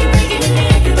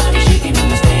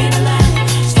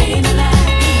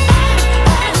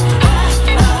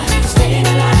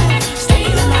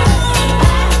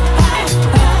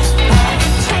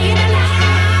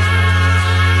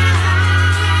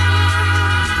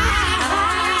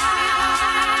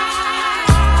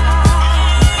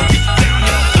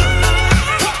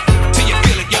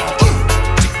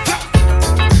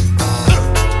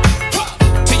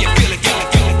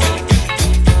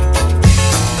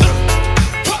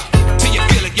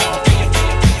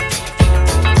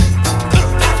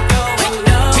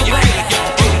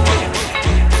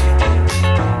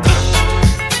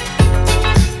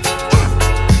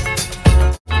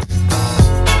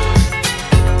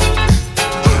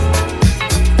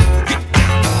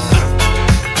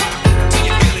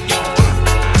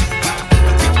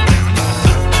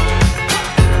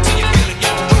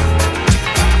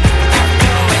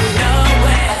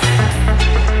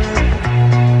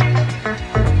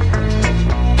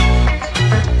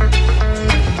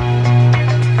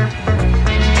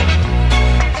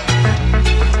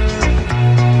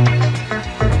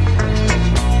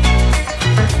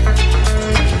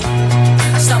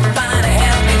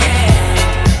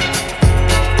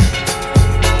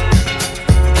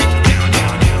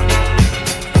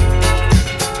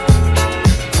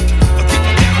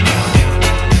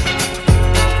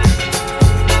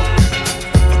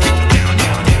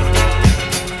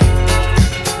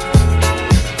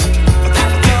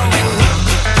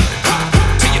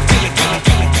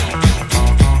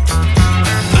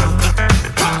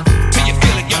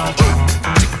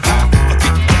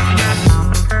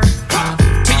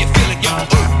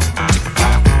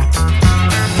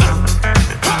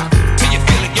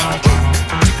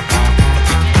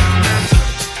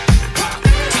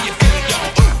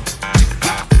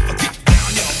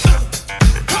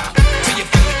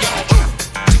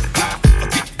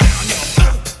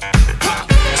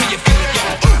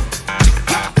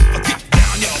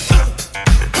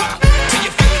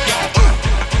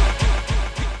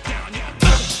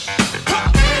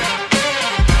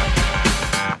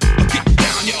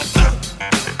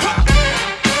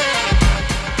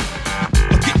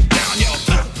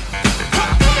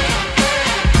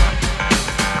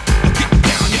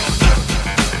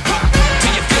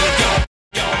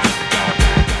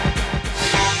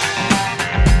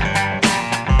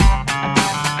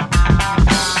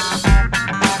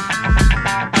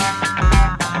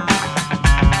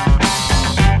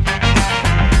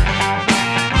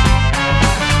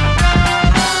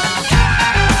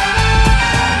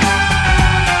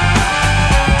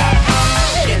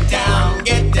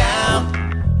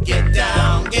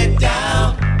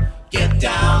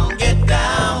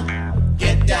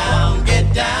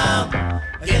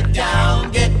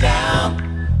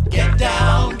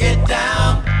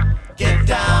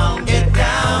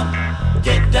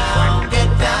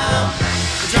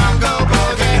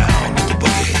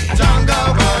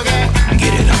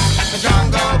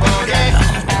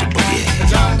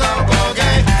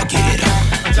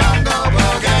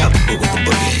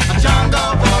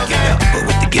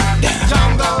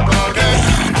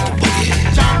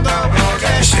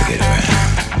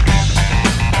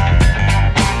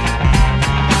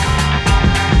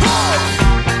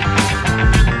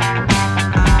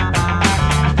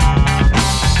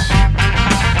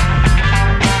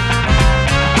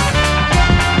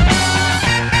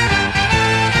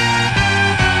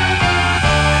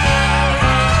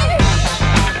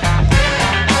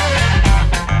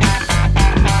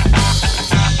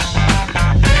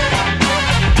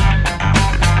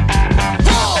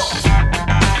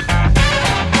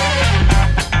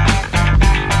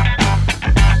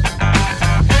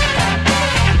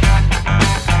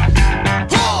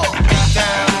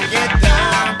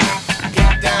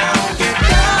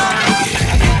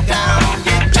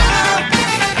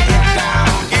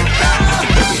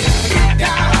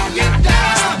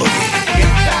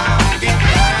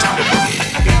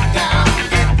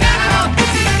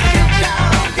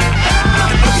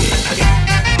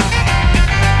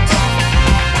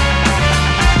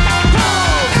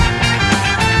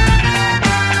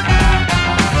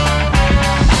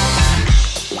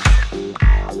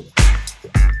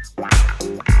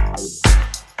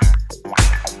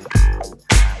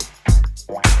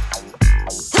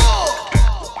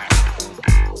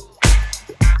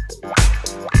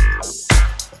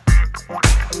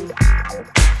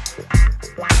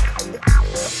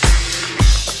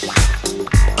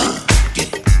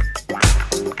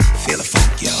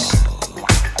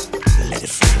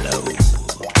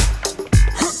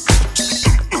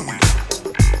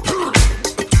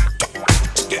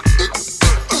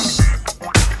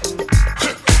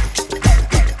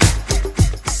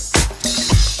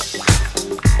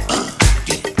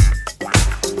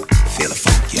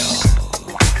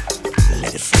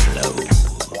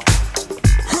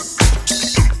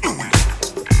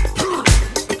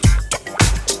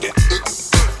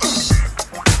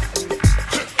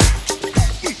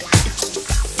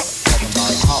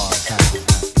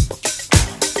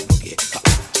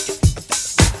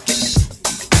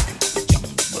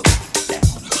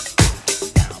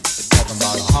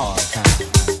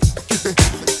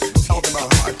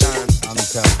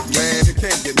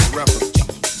 get no rougher.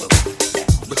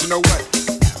 But you know what?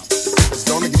 It's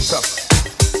gonna get tougher.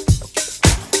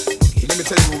 Let me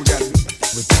tell you what we gotta do.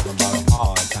 We're talking about a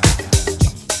hard time.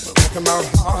 We're talking about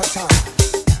a hard time.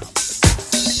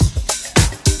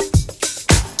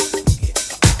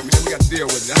 Man, we gotta deal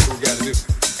with it. That's what we gotta do.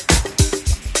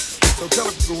 So tell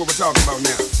us what we're talking about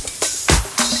now.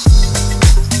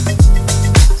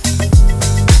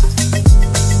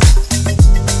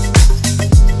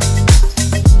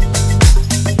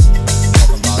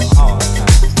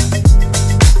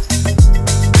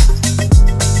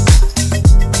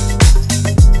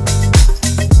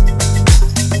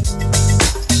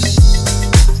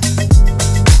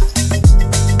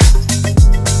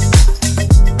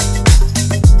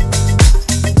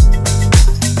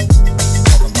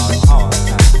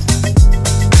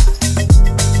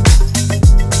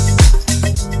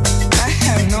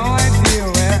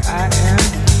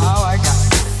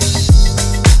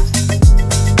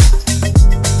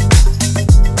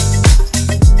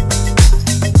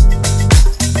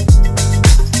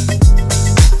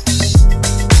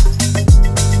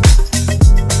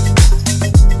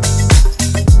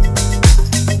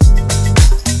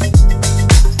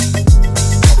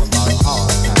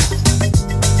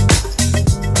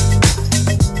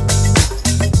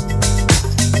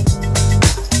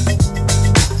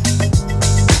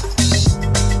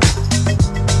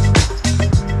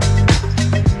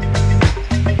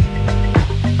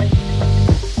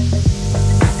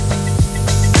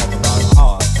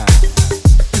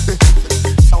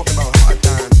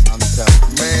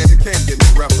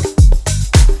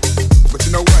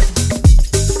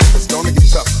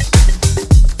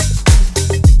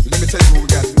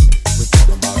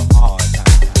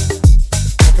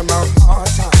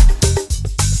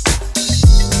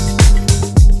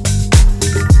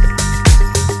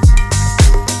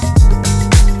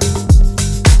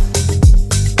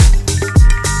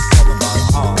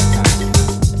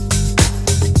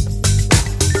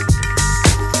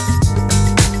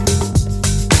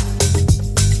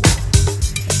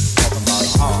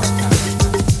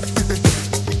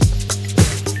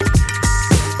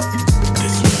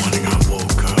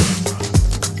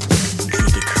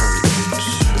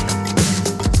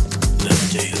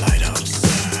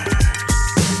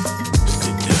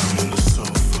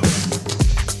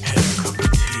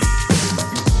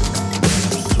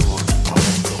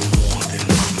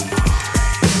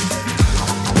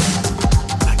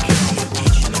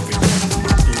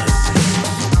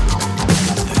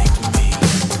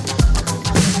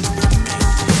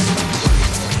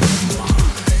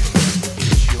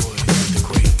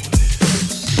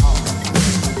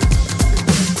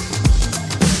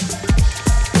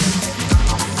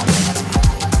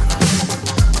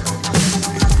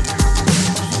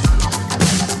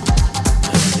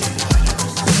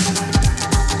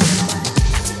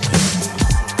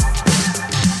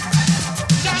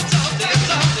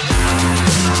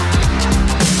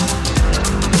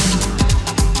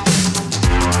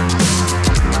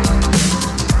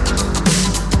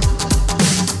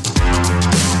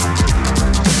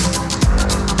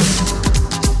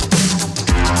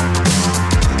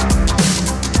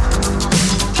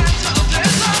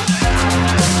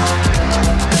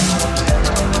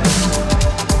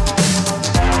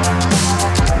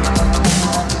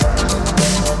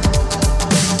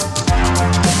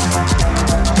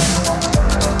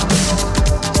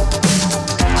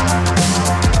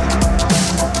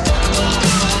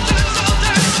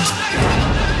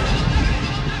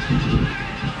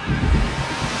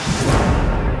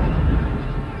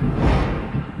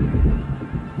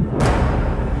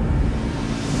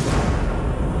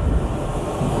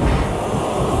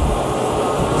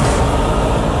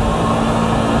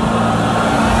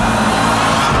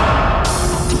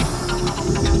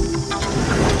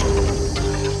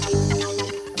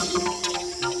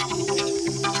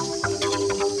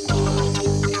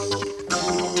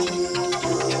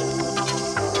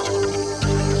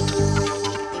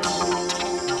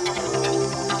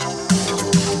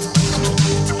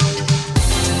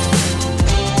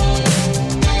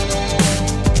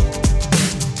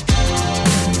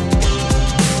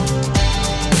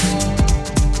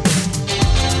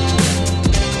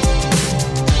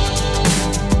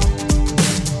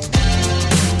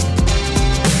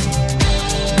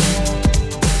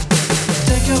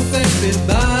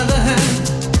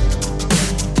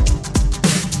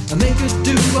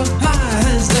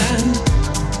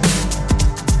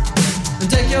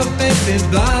 baby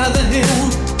by the hill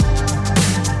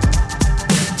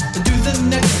and do the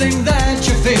next thing that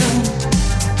you feel.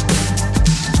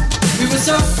 We were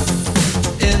so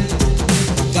in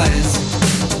place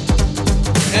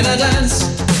in a dance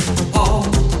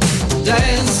hall.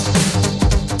 days.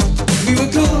 We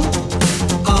were cool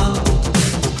on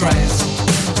craze.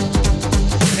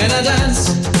 And I danced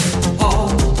all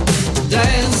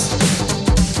days.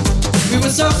 We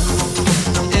were so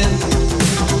in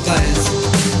phase.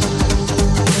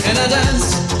 And I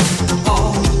danced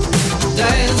all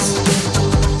days.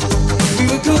 We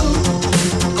were cool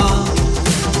on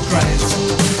craze.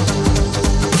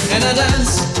 And I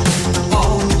danced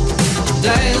all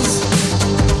days.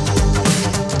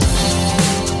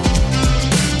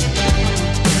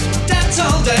 Dance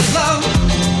all day long.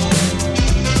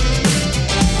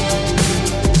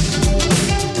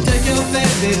 Take your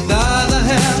baby by the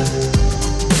hair.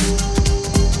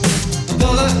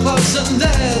 Pull her close and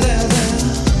there.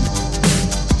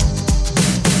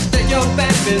 Take your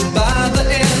baby by the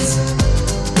ears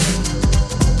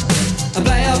and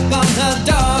play upon her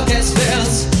darkest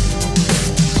fears.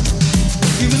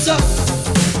 You were so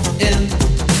in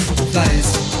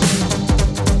phase.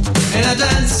 And I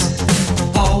dance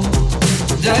all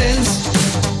days.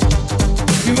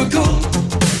 You were cool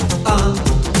on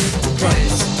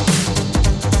craze.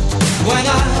 When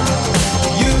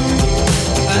you,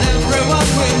 and everyone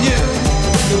we knew,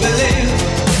 to believe,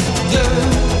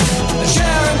 and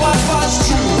sharing what was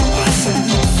true. I said,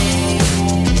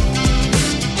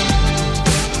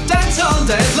 dance all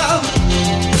day, love.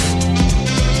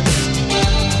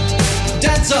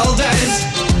 Dance all days.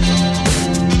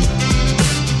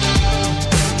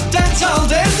 Dance all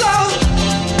days, love.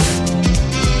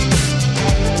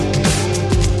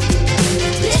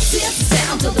 This is the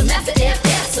sound of the Master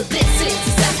FS. So this is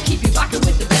the sound to keep you rocking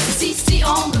with the best. CC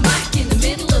on the mic in the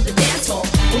middle of the dance hall.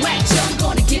 Right, I'm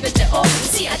gonna give it their all.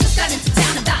 See, I just got into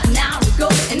town about an hour ago,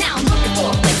 and now I'm looking for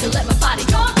a place to let my body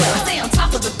go. I stay on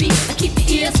top of the beat, I keep the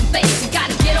ears and face. You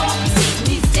gotta get off your seat and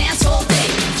these dance all day.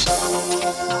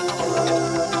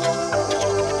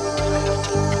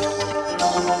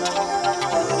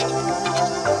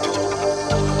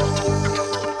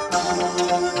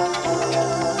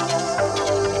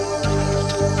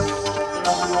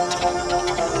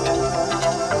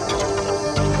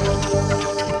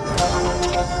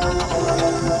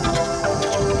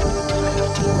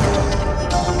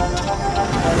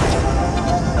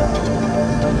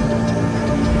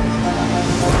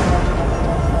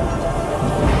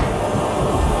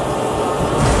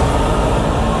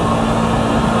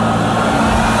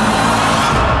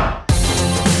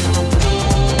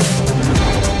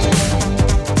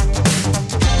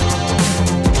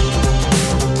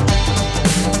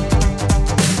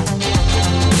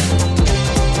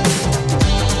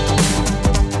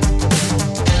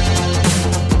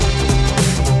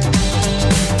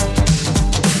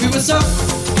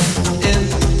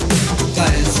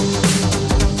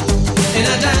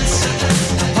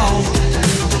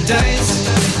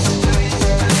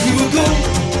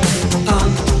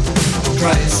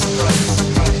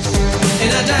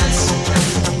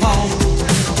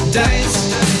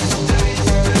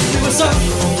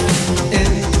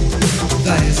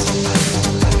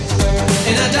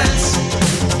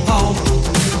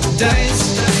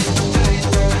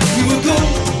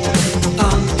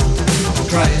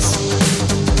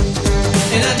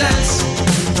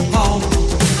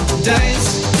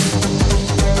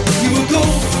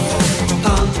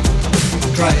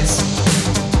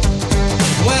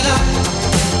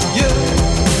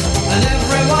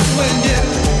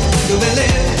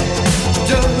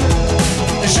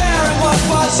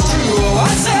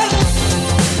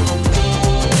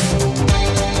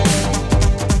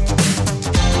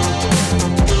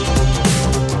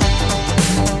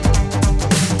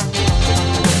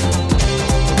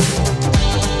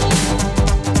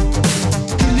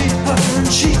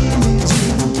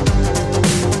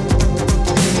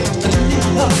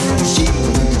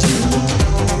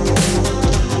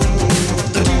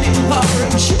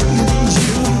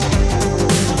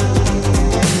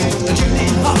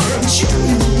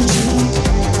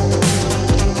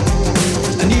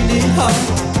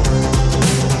 Heart.